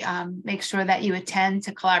really make sure that you attend,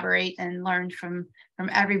 to collaborate and learn from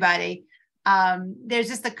everybody. There's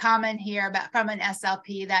just a comment here from an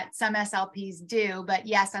SLP that some SLPs do, but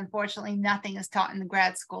yes, unfortunately, nothing is taught in the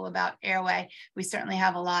grad school about airway. We certainly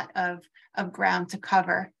have a lot of ground to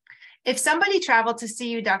cover. If somebody traveled to see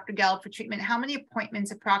you, Dr. Gelb, for treatment, how many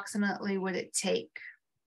appointments approximately would it take?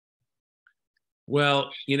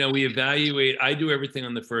 Well, we evaluate. I do everything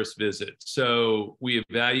on the first visit. So we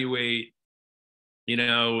evaluate,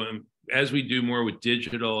 as we do more with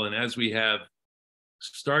digital and as we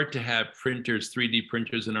start to have printers, 3D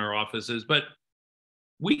printers in our offices, but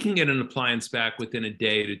we can get an appliance back within a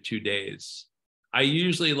day to 2 days. I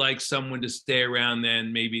usually like someone to stay around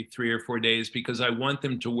then maybe 3 or 4 days because I want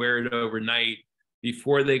them to wear it overnight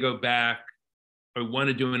before they go back. I want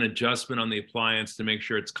to do an adjustment on the appliance to make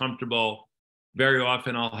sure it's comfortable. Very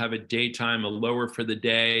often I'll have a daytime, a lower for the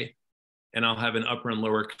day, and I'll have an upper and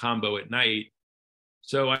lower combo at night.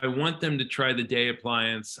 So I want them to try the day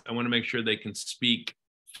appliance. I want to make sure they can speak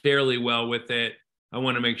fairly well with it. I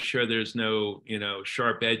want to make sure there's no,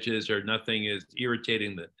 sharp edges or nothing is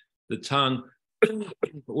irritating the tongue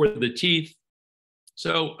or the teeth.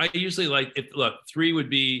 So I usually like, look,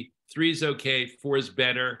 3 is okay, 4 is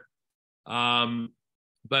better.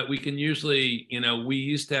 But we can usually, we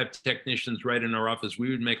used to have technicians right in our office. We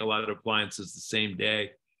would make a lot of appliances the same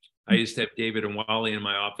day. I used to have David and Wally in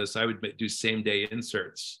my office. I would do same day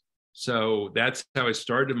inserts. So that's how I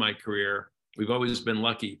started my career. We've always been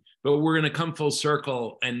lucky, but we're going to come full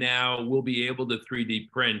circle. And now we'll be able to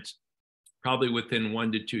 3D print probably within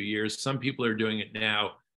 1 to 2 years. Some people are doing it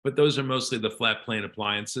now, but those are mostly the flat plane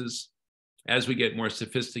appliances. As we get more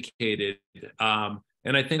sophisticated,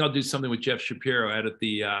 and I think I'll do something with Jeff Shapiro out at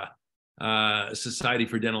the Society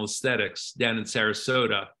for Dental Aesthetics down in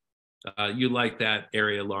Sarasota. You like that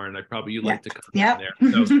area, Lauren. You like to come down there.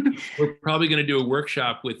 So we're probably going to do a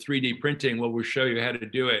workshop with 3D printing where we'll show you how to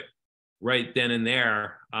do it right then and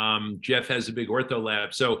there. Jeff has a big ortho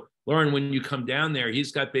lab. So Lauren, when you come down there,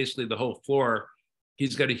 he's got basically the whole floor.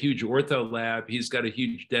 He's got a huge ortho lab. He's got a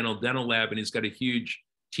huge dental lab, and he's got a huge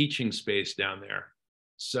teaching space down there.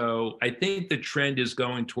 So I think the trend is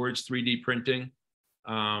going towards 3D printing.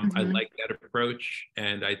 I like that approach,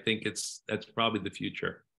 and I think that's probably the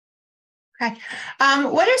future. Okay.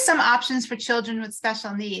 What are some options for children with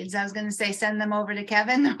special needs? I was going to say send them over to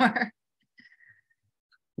Kevin, or.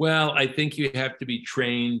 Well, I think you have to be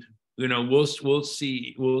trained.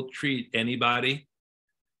 We'll treat anybody,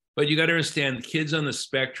 but you got to understand, kids on the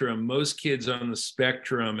spectrum. Most kids on the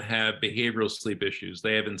spectrum have behavioral sleep issues.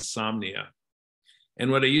 They have insomnia. And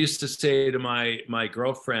what I used to say to my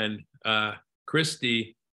girlfriend,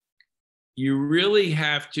 Christy, you really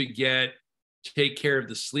have to take care of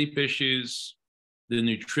the sleep issues, the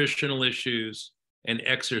nutritional issues, and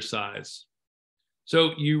exercise.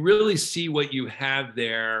 So you really see what you have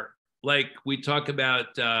there. Like we talk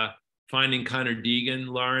about finding Connor Deegan,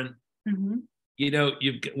 Lauren.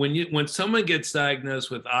 When someone gets diagnosed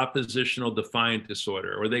with oppositional defiant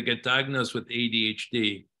disorder, or they get diagnosed with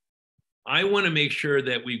ADHD, I want to make sure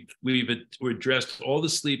that we've addressed all the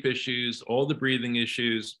sleep issues, all the breathing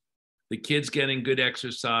issues, the kids getting good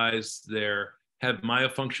exercise, they have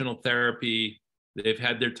myofunctional therapy, they've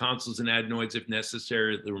had their tonsils and adenoids, if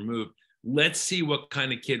necessary, removed. Let's see what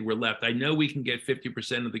kind of kid we're left. I know we can get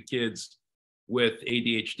 50% of the kids with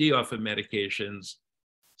ADHD off of medications.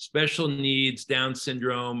 Special needs, Down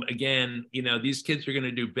syndrome, again, these kids are going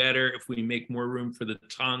to do better if we make more room for the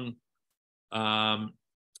tongue.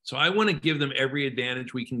 So I want to give them every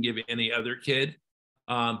advantage we can give any other kid,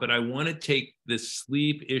 but I want to take the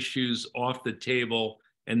sleep issues off the table,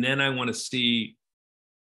 and then I want to see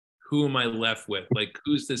who am I left with? Like,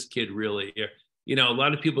 who's this kid really? A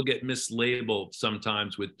lot of people get mislabeled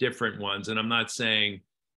sometimes with different ones, and I'm not saying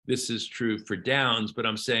this is true for Downs, but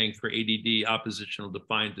I'm saying for ADD, oppositional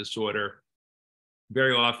defiant disorder,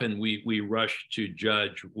 very often we rush to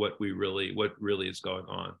judge what really is going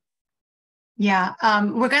on. Yeah,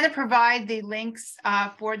 we're going to provide the links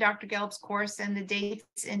for Dr. Gelb's course and the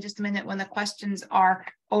dates in just a minute when the questions are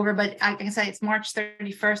over. But like I said, it's March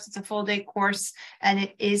 31st. It's a full day course, and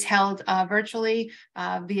it is held virtually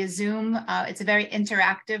via Zoom. It's a very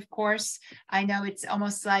interactive course. I know it's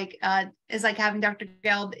almost like it's like having Dr.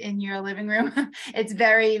 Gelb in your living room. It's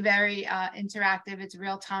very, very interactive. It's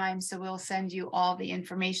real time. So we'll send you all the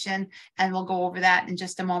information, and we'll go over that in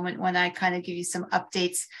just a moment when I kind of give you some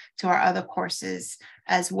updates to our other courses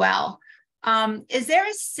as well. Is there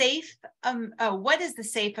a safe, what is the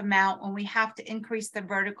safe amount when we have to increase the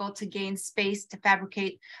vertical to gain space to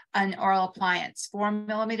fabricate an oral appliance? 4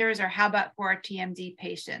 millimeters, or how about for our TMD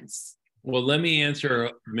patients? Well, let me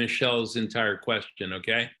answer Michelle's entire question,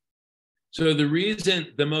 okay? So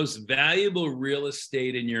the most valuable real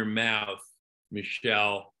estate in your mouth,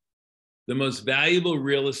 Michelle, the most valuable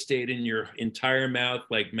real estate in your entire mouth,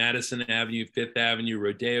 like Madison Avenue, Fifth Avenue,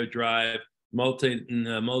 Rodeo Drive, Multi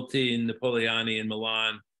Napoleoni in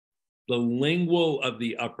Milan, the lingual of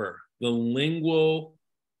the upper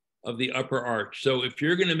arch. So if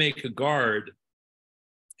you're going to make a guard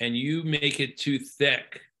and you make it too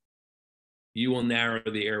thick, you will narrow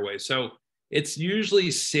the airway. So it's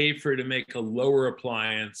usually safer to make a lower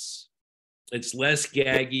appliance. It's less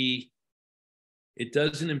gaggy. It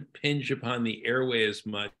doesn't impinge upon the airway as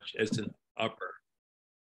much as an upper.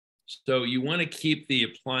 So you want to keep the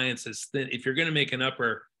appliance as thin. If you're going to make an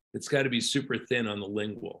upper, it's got to be super thin on the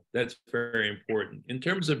lingual. That's very important. In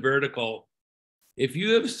terms of vertical, if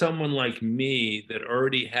you have someone like me that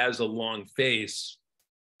already has a long face,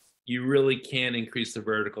 you really can't increase the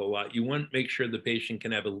vertical a lot. You want to make sure the patient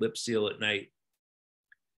can have a lip seal at night.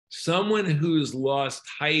 Someone who's lost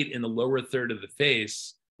height in the lower third of the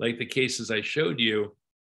face, like the cases I showed you,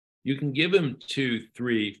 you can give them 2,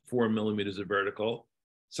 3, 4 millimeters of vertical.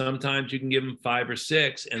 Sometimes you can give them 5 or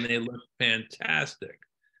 6 and they look fantastic.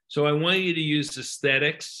 So I want you to use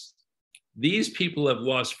aesthetics. These people have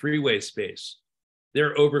lost freeway space.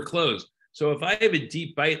 They're overclosed. So if I have a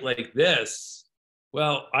deep bite like this,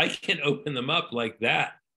 well, I can open them up like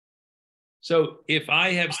that. So if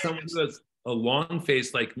I have someone who has a long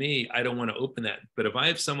face like me, I don't want to open that. But if I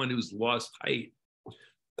have someone who's lost height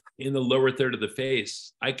in the lower third of the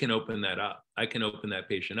face, I can open that up. I can open that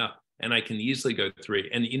patient up and I can easily go 3.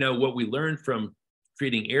 And you know, what we learned from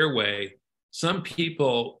treating Airway, some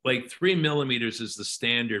people, like 3 millimeters is the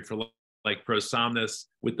standard for like prosomnus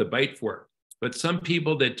with the bite fork. But some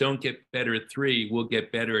people that don't get better at 3 will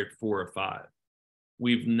get better at 4 or 5.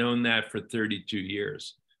 We've known that for 32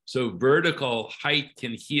 years. So vertical height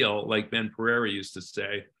can heal, like Ben Pereira used to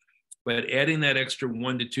say, but adding that extra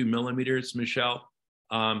 1 to 2 millimeters, Michelle,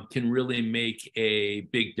 can really make a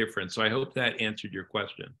big difference. So I hope that answered your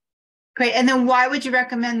question. Great. And then why would you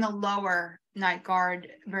recommend the lower night guard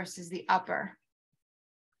versus the upper?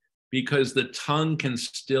 Because the tongue can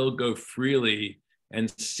still go freely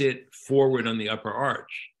and sit forward on the upper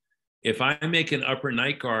arch. If I make an upper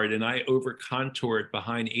night guard and I over contour it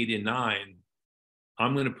behind 8 and 9,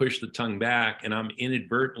 I'm going to push the tongue back and I'm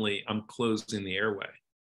closing the airway.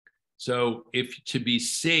 So if to be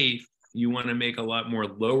safe, you want to make a lot more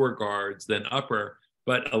lower guards than upper,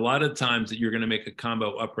 but a lot of times you're going to make a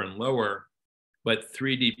combo upper and lower, but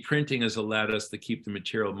 3D printing has allowed us to keep the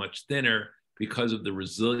material much thinner because of the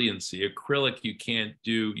resiliency. Acrylic you can't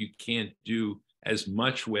do as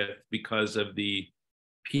much with because of the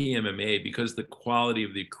PMMA, because the quality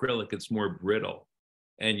of the acrylic, it's more brittle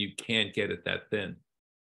and you can't get it that thin.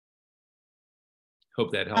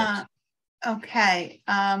 Hope that helps. Okay.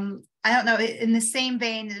 I don't know, in the same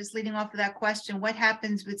vein as leading off of that question, what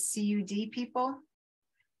happens with CUD people?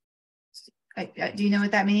 Do you know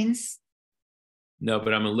what that means? No,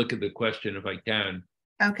 but I'm gonna look at the question if I can.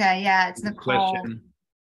 Okay, yeah, it's Nicole. Question.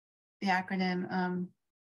 The acronym.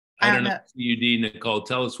 I don't know CUD, Nicole.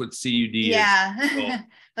 Tell us what CUD is. Yeah,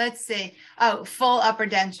 let's see. Oh, full upper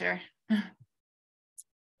denture.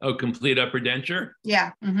 Oh, complete upper denture?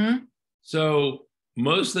 Yeah. Mm-hmm. So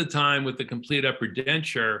most of the time with the complete upper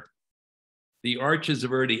denture, the arches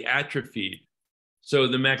have already atrophied. So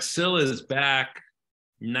the maxilla is back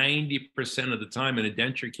 90% of the time in a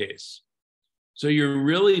denture case. So you're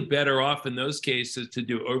really better off in those cases to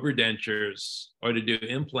do overdentures or to do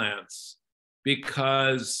implants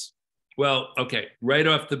because, well, okay, right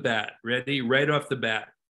off the bat, ready? Right off the bat,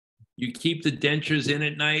 you keep the dentures in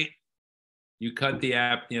at night, you cut the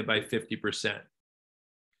apnea by 50%.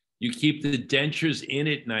 You keep the dentures in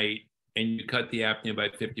at night and you cut the apnea by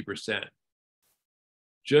 50%.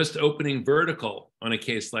 Just opening vertical on a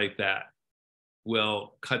case like that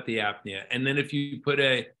will cut the apnea. And then if you put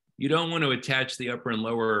you don't want to attach the upper and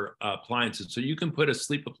lower appliances. So you can put a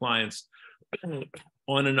sleep appliance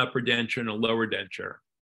on an upper denture and a lower denture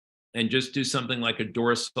and just do something like a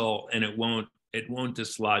dorsal and it won't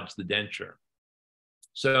dislodge the denture.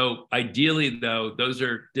 So ideally though, those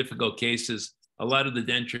are difficult cases. A lot of the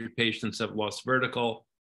denture patients have lost vertical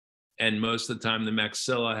and most of the time the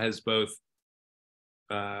maxilla has both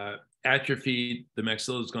atrophied, the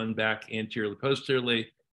maxilla has gone back anteriorly,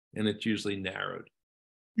 posteriorly, and it's usually narrowed.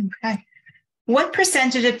 Okay. What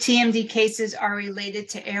percentage of TMD cases are related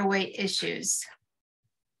to airway issues?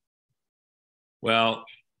 Well,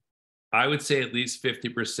 I would say at least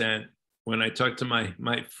 50%. When I talked to my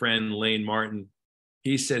friend Lane Martin,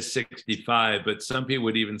 he says 65, but some people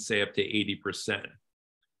would even say up to 80%.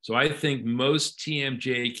 So I think most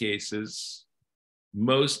TMJ cases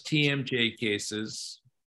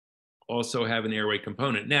also have an airway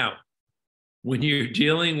component. Now, when you're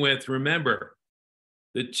dealing with, remember,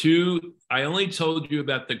 I only told you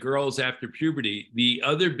about the girls after puberty. The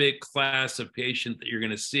other big class of patient that you're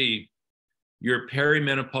going to see, your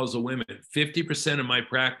perimenopausal women. 50% of my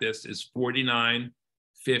practice is 49,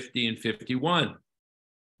 50, and 51.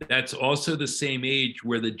 That's also the same age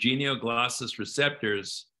where the genioglossus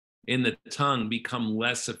receptors in the tongue become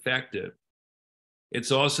less effective.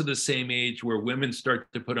 It's also the same age where women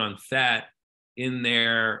start to put on fat in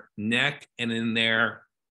their neck and in their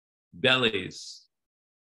bellies.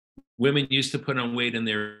 Women used to put on weight in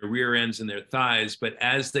their rear ends and their thighs, but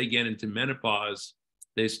as they get into menopause,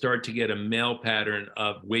 they start to get a male pattern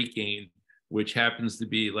of weight gain, which happens to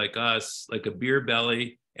be like us, like a beer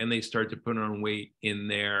belly, and they start to put on weight in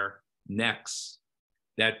their necks.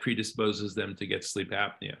 That predisposes them to get sleep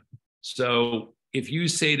apnea. So if you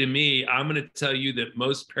say to me, I'm going to tell you that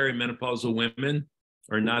most perimenopausal women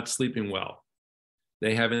are not sleeping well.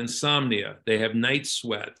 They have insomnia, they have night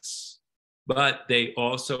sweats, but they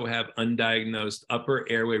also have undiagnosed upper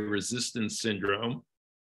airway resistance syndrome,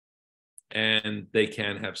 and they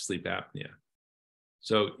can have sleep apnea.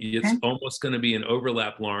 So it's almost going to be an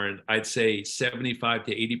overlap, Lauren. I'd say 75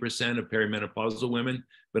 to 80% of perimenopausal women,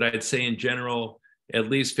 but I'd say in general, at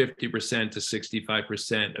least 50% to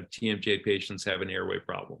 65% of TMJ patients have an airway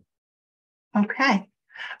problem. Okay.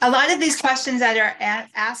 A lot of these questions that are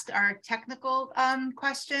asked are technical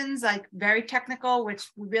questions, like very technical, which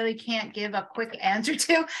we really can't give a quick answer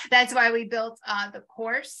to. That's why we built the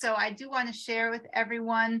course. So I do want to share with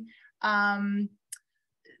everyone our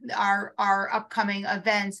upcoming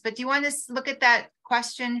events. But do you want to look at that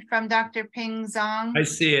question from Dr. Ping Zhang? I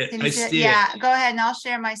see it. I see it. Yeah, go ahead, and I'll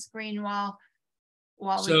share my screen while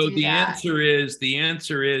so we do that. The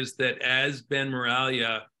answer is that as Ben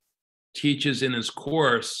Moralia teaches in his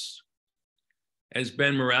course, as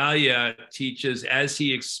Ben Moralia teaches, as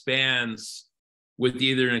he expands with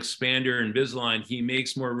either an expander or Invisalign, he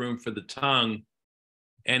makes more room for the tongue.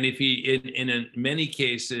 And if he, in many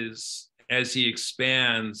cases, as he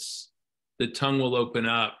expands, the tongue will open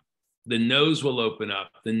up, the nose will open up,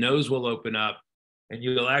 the nose will open up, and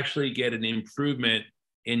you'll actually get an improvement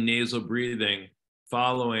in nasal breathing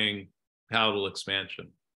following palatal expansion.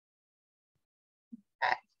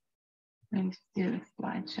 Okay. Let me do a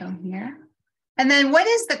slideshow here. And then what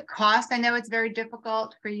is the cost? I know it's very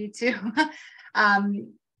difficult for you to,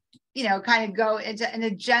 you know, kind of go into in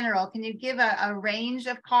a general. Can you give a range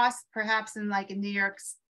of costs, perhaps in like in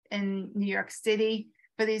New York City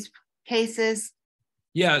for these cases?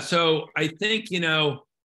 Yeah, so I think, you know,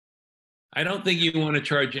 I don't think you want to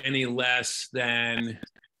charge any less than,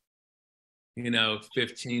 you know,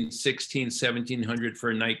 15, 16, 1700 for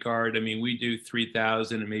a night guard. I mean, we do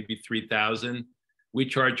 3,000 and maybe 3,000. We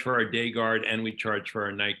charge for our day guard and we charge for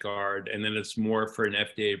our night guard. And then it's more for an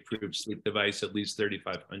FDA approved sleep device, at least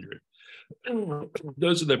 3,500.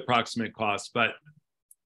 Those are the approximate costs, but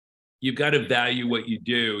you've got to value what you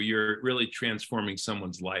do. You're really transforming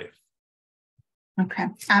someone's life. Okay,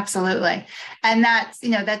 absolutely. And that's, you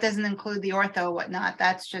know, that doesn't include the ortho or whatnot.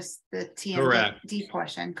 That's just the TMD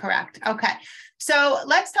portion. Correct. Okay. So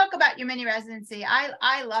let's talk about your mini residency.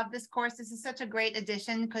 I love this course. This is such a great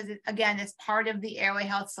addition because, again, it's part of the Airway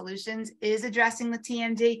Health Solutions is addressing the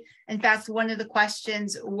TMD. In fact, one of the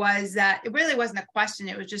questions was that it really wasn't a question.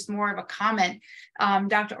 It was just more of a comment.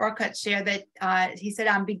 Dr. Orcutt shared that he said,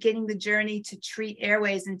 I'm beginning the journey to treat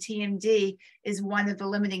airways, and TMD is one of the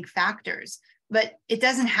limiting factors. But it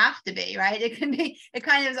doesn't have to be, right? It can be, it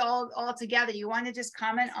kind of is all together. You want to just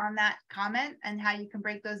comment on that comment and how you can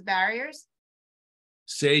break those barriers?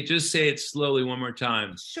 Just say it slowly one more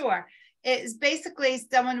time. Sure. It's basically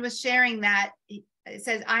someone was sharing that it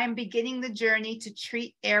says, I am beginning the journey to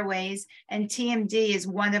treat airways, and TMD is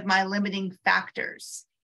one of my limiting factors.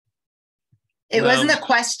 It wasn't a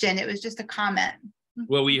question. It was just a comment.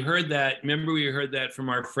 Well, we heard that. Remember, we heard that from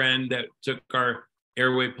our friend that took our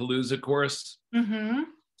Airway Palooza course. Mm-hmm.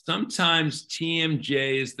 Sometimes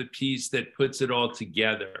TMJ is the piece that puts it all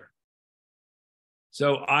together.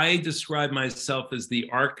 So I describe myself as the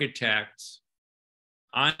architect.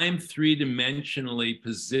 I'm three-dimensionally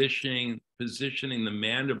positioning the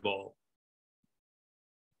mandible,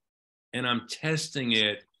 and I'm testing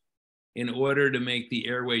it in order to make the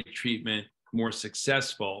airway treatment more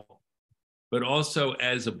successful, but also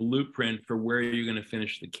as a blueprint for where you're going to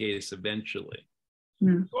finish the case eventually.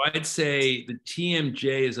 So I'd say the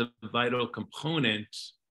TMJ is a vital component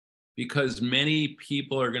because many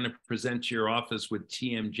people are going to present to your office with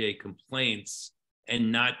TMJ complaints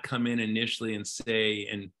and not come in initially and say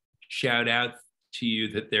and shout out to you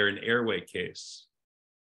that they're an airway case.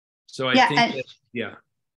 So I think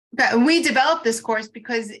we developed this course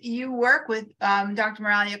because you work with Dr.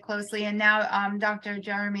 Moralia closely, and now Dr.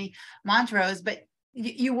 Jeremy Montrose, but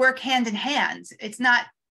you work hand in hand. It's not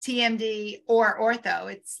TMD or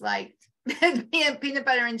ortho. It's like peanut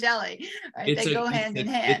butter and jelly. Right? They go hand in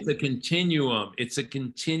hand. It's a continuum. It's a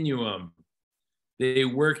continuum. They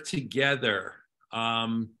work together.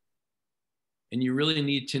 And you really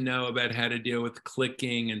need to know about how to deal with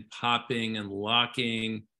clicking and popping and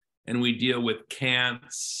locking. And we deal with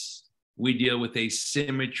cants. We deal with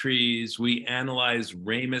asymmetries. We analyze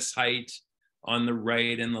ramus height on the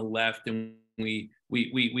right and the left. And we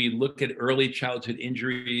look at early childhood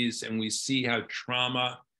injuries, and we see how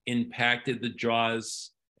trauma impacted the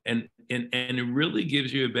jaws, and it really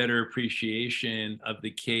gives you a better appreciation of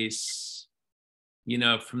the case, you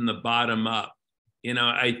know, from the bottom up. You know,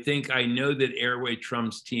 I think I know that airway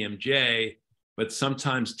trumps TMJ, but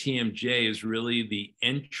sometimes TMJ is really the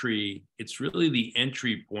entry. It's really the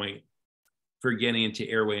entry point for getting into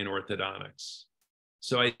airway and orthodontics.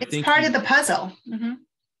 So I think it's part of the puzzle. Mm-hmm.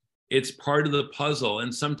 It's part of the puzzle.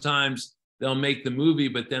 And sometimes they'll make the movie,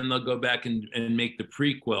 but then they'll go back and make the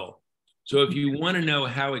prequel. So if you want to know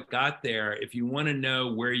how it got there, if you want to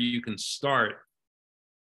know where you can start,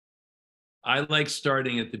 I like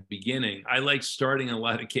starting at the beginning. I like starting a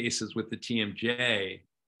lot of cases with the TMJ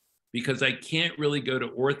because I can't really go to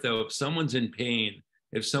ortho if someone's in pain,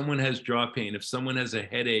 if someone has jaw pain, if someone has a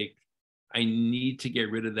headache. I need to get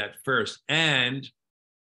rid of that first. And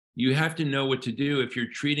you have to know what to do if you're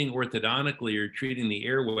treating orthodontically or treating the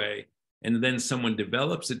airway, and then someone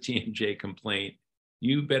develops a TMJ complaint.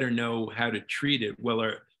 You better know how to treat it.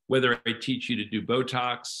 Whether I teach you to do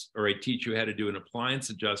Botox or I teach you how to do an appliance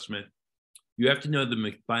adjustment, you have to know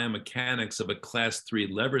the biomechanics of a class 3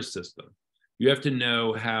 lever system. You have to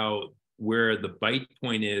know where the bite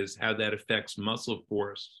point is, how that affects muscle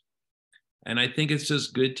force. And I think it's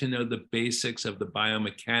just good to know the basics of the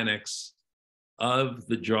biomechanics of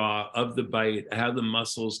the jaw, of the bite, how the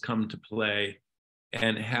muscles come to play,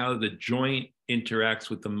 and how the joint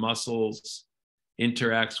interacts with the muscles,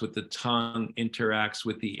 interacts with the tongue, interacts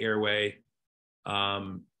with the airway,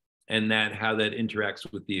 and how that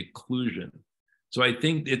interacts with the occlusion. So I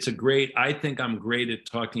think I think I'm great at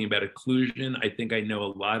talking about occlusion. I think I know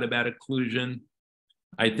a lot about occlusion.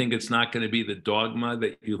 I think it's not going to be the dogma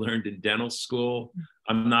that you learned in dental school.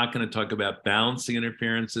 I'm not going to talk about balancing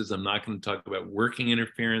interferences. I'm not going to talk about working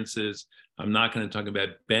interferences. I'm not going to talk about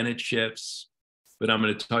Bennett shifts, but I'm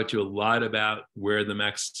going to talk to you a lot about where the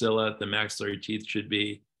maxilla, the maxillary teeth should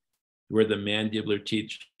be, where the mandibular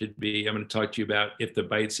teeth should be. I'm going to talk to you about if the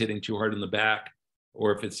bite's hitting too hard in the back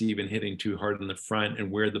or if it's even hitting too hard in the front and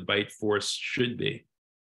where the bite force should be.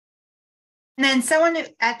 And then someone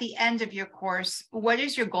at the end of your course, what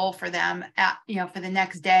is your goal for them for the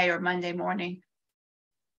next day or Monday morning?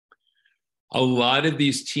 A lot of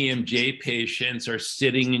these TMJ patients are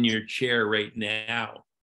sitting in your chair right now.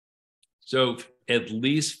 So at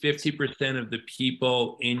least 50% of the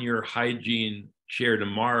people in your hygiene chair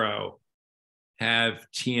tomorrow have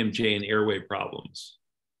TMJ and airway problems.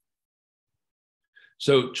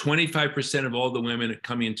 So 25% of all the women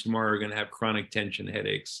coming in tomorrow are going to have chronic tension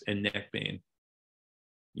headaches and neck pain.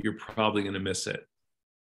 You're probably going to miss it.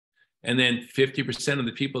 And then 50% of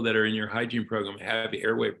the people that are in your hygiene program have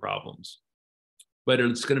airway problems. But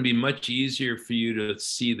it's going to be much easier for you to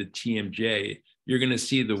see the TMJ. You're going to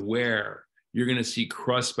see the wear. You're going to see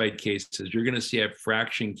crossbite cases. You're going to see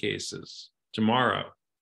abfraction cases tomorrow.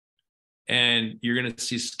 And you're going to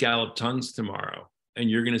see scalloped tongues tomorrow. And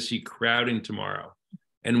you're going to see crowding tomorrow.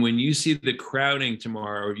 And when you see the crowding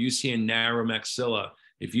tomorrow, if you see a narrow maxilla,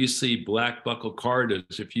 if you see black buccal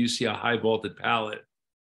corridors, if you see a high vaulted palate,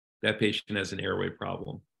 that patient has an airway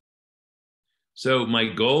problem. So my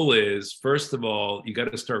goal is, first of all, you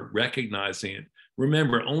got to start recognizing it.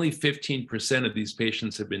 Remember, only 15% of these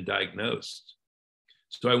patients have been diagnosed.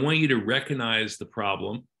 So I want you to recognize the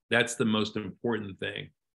problem. That's the most important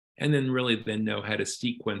thing. And then know how to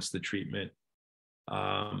sequence the treatment.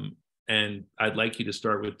 And I'd like you to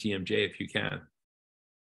start with TMJ if you can.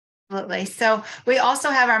 Absolutely. So we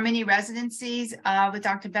also have our mini residencies with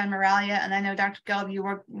Dr. Ben Moralia, and I know Dr. Gelb, you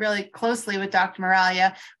work really closely with Dr.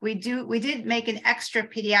 Moralia. We did make an extra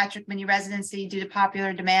pediatric mini residency due to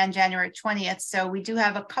popular demand January 20th. So we do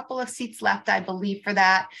have a couple of seats left, I believe, for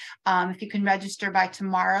that. If you can register by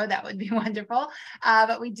tomorrow, that would be wonderful.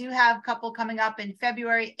 But we do have a couple coming up in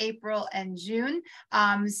February, April, and June.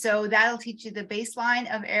 So that'll teach you the baseline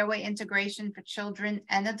of airway integration for children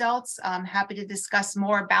and adults. I'm happy to discuss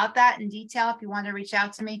more about that in detail. If you want to reach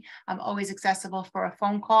out to me, I'm always accessible for a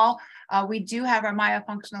phone call. We do have our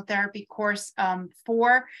myofunctional therapy course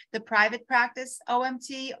for the private practice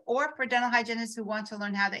OMT or for dental hygienists who want to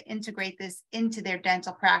learn how to integrate this into their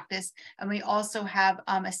dental practice. And we also have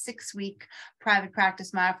a 6-week private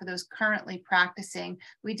practice model for those currently practicing.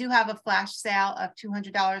 We do have a flash sale of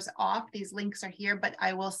 $200 off. These links are here, but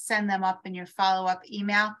I will send them up in your follow-up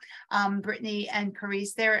email. Brittany and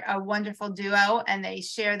Carice, they're a wonderful duo, and they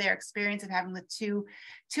share their experience of having the two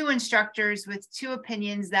instructors with two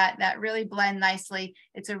opinions that really blend nicely.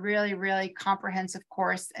 It's a really, really comprehensive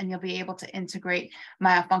course, and you'll be able to integrate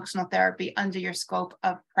myofunctional therapy under your scope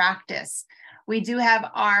of practice. We do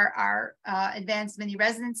have our advanced mini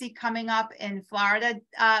residency coming up in Florida.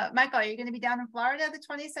 Michael, are you going to be down in Florida the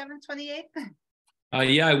 27th, 28th?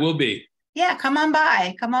 Yeah, I will be. Yeah, come on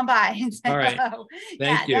by. Come on by and say All right. hello.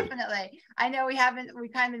 Thank you. Definitely. I know we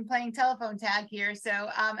kind of been playing telephone tag here. So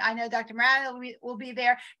I know Dr. Morales will be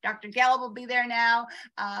there. Dr. Gelb will be there now.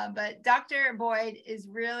 But Dr. Boyd is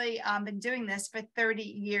really been doing this for 30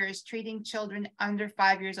 years, treating children under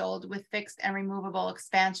 5 years old with fixed and removable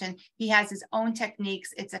expansion. He has his own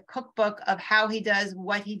techniques. It's a cookbook of how he does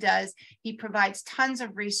what he does. He provides tons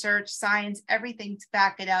of research, science, everything to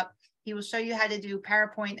back it up. He will show you how to do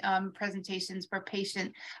PowerPoint presentations for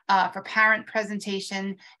parent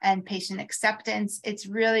presentation and patient acceptance. It's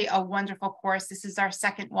really a wonderful course. This is our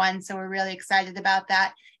second one, so we're really excited about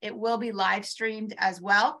that. It will be live streamed as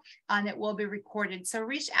well, and it will be recorded. So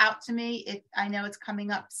reach out to me. I know it's coming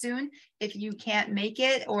up soon. If you can't make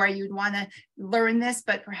it or you'd want to learn this,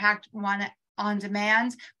 but perhaps want to on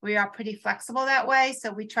demand. We are pretty flexible that way.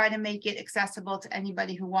 So we try to make it accessible to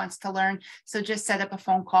anybody who wants to learn. So just set up a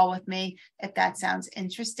phone call with me if that sounds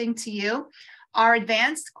interesting to you. Our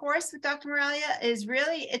advanced course with Dr. Morelia is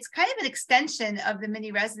really, it's kind of an extension of the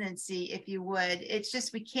mini residency, if you would. It's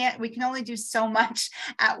just, we can only do so much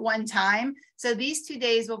at one time. So these 2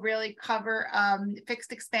 days will really cover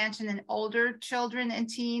fixed expansion in older children and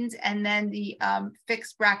teens, and then the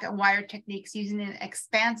fixed bracket and wire techniques using an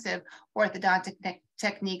expansive orthodontic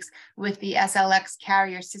techniques with the SLX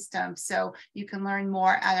carrier system. So you can learn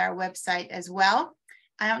more at our website as well.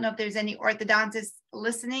 I don't know if there's any orthodontists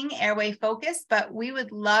listening, Airway focused, but we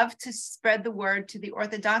would love to spread the word to the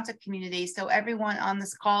orthodontic community. So everyone on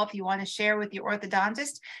this call, if you want to share with your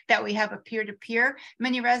orthodontist that we have a peer-to-peer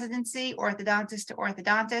mini residency, orthodontist to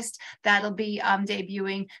orthodontist, that'll be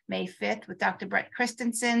debuting May 5th with Dr. Brett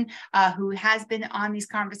Christensen, who has been on these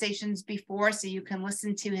conversations before, so you can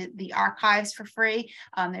listen to the archives for free.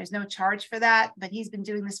 There's no charge for that, but he's been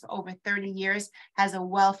doing this for over 30 years, has a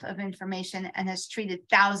wealth of information, and has treated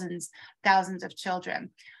thousands of children.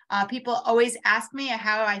 People always ask me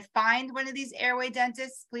how I find one of these Airway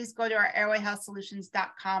dentists. Please go to our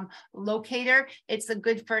airwayhealthsolutions.com locator. It's a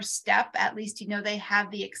good first step. At least you know they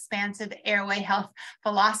have the expansive Airway health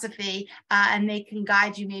philosophy, and they can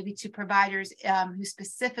guide you maybe to providers who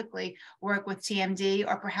specifically work with TMD,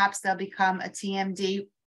 or perhaps they'll become a TMD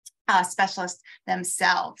specialist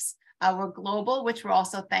themselves. We're global, which we're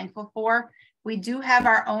also thankful for. We do have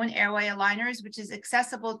our own Airway aligners, which is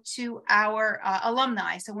accessible to our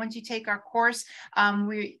alumni. So once you take our course,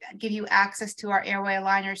 we give you access to our Airway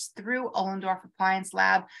aligners through Ohlendorf Appliance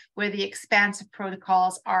Lab, where the expansive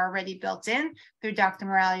protocols are already built in through Dr.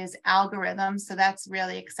 Moralia's algorithm. So that's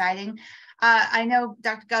really exciting. I know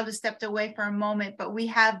Dr. Gelb just stepped away for a moment, but we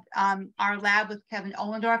have our lab with Kevin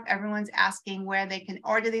Ohlendorf. Everyone's asking where they can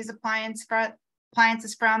order these appliances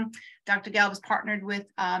from. Dr. Gelb has partnered with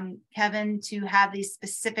Kevin to have these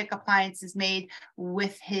specific appliances made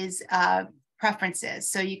with his preferences.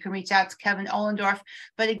 So you can reach out to Kevin Ohlendorf.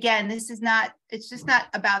 But again, it's just not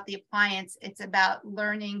about the appliance. It's about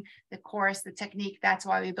learning the course, the technique. That's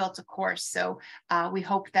why we built a course. So we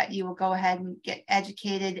hope that you will go ahead and get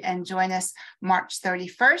educated and join us March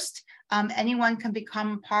 31st. Anyone can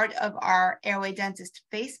become part of our Airway Dentist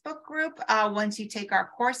Facebook group once you take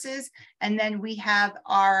our courses. And then we have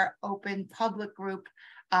our open public group,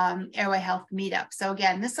 Airway Health Meetup. So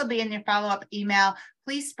again, this will be in your follow-up email.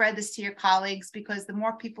 Please spread this to your colleagues, because the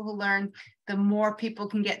more people who learn, the more people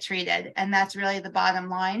can get treated. And that's really the bottom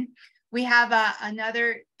line. We have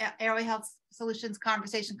another Airway Health Solutions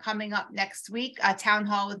conversation coming up next week, a town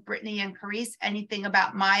hall with Brittany and Carice, anything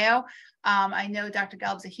about myo. I know Dr.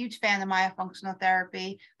 Gelb's a huge fan of myofunctional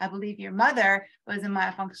therapy. I believe your mother was a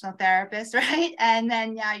myofunctional therapist, right? And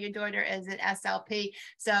then now your daughter is at SLP.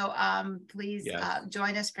 So please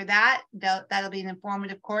join us for that. That'll be an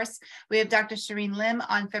informative course. We have Dr. Shireen Lim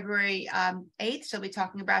on February 8th. She'll be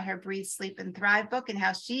talking about her Breathe, Sleep, and Thrive book and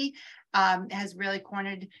how she has really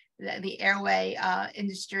cornered the airway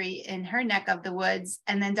industry in her neck of the woods.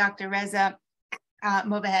 And then Dr. Reza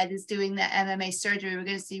Movahed is doing the MMA surgery. We're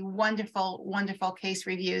going to see wonderful, wonderful case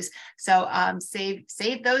reviews. So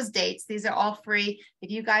save those dates. These are all free.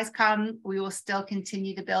 If you guys come, we will still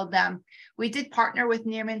continue to build them. We did partner with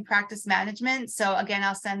Nearman Practice Management. So again,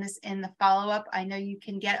 I'll send this in the follow-up. I know you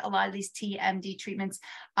can get a lot of these TMD treatments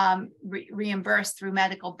reimbursed through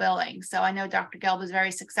medical billing. So I know Dr. Gelb was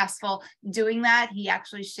very successful doing that. He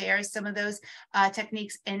actually shares some of those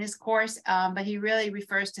techniques in his course, but he really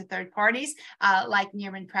refers to third parties like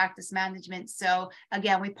Nearman Practice Management. So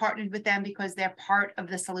again, we partnered with them because they're part of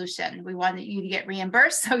the solution. We wanted you to get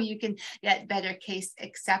reimbursed so you can get better case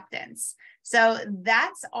acceptance. So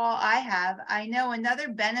that's all I have. I know another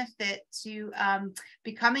benefit to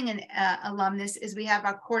becoming an alumnus is we have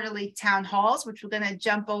our quarterly town halls, which we're going to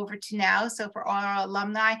jump over to now. So for all our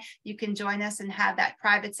alumni, you can join us and have that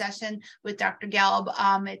private session with Dr. Gelb.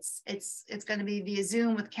 It's going to be via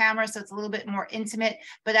Zoom with camera, so it's a little bit more intimate.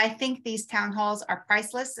 But I think these town halls are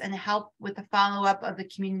priceless and help with the follow-up of the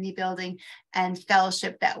community building and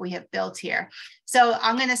fellowship that we have built here. So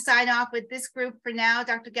I'm going to sign off with this group for now.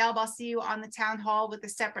 Dr. Gelb, I'll see you on the town hall with a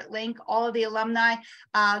separate link. All of the alumni,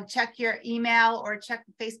 check your email or check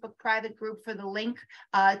the Facebook private group for the link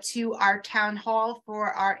to our town hall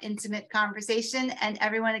for our intimate conversation. And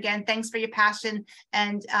everyone, again, thanks for your passion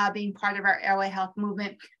and being part of our Airway Health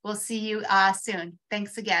movement. We'll see you soon.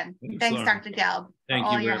 Thanks again. Thanks, Dr. Gelb, for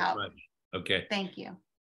all your help. Much. Okay. Thank you.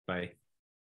 Bye.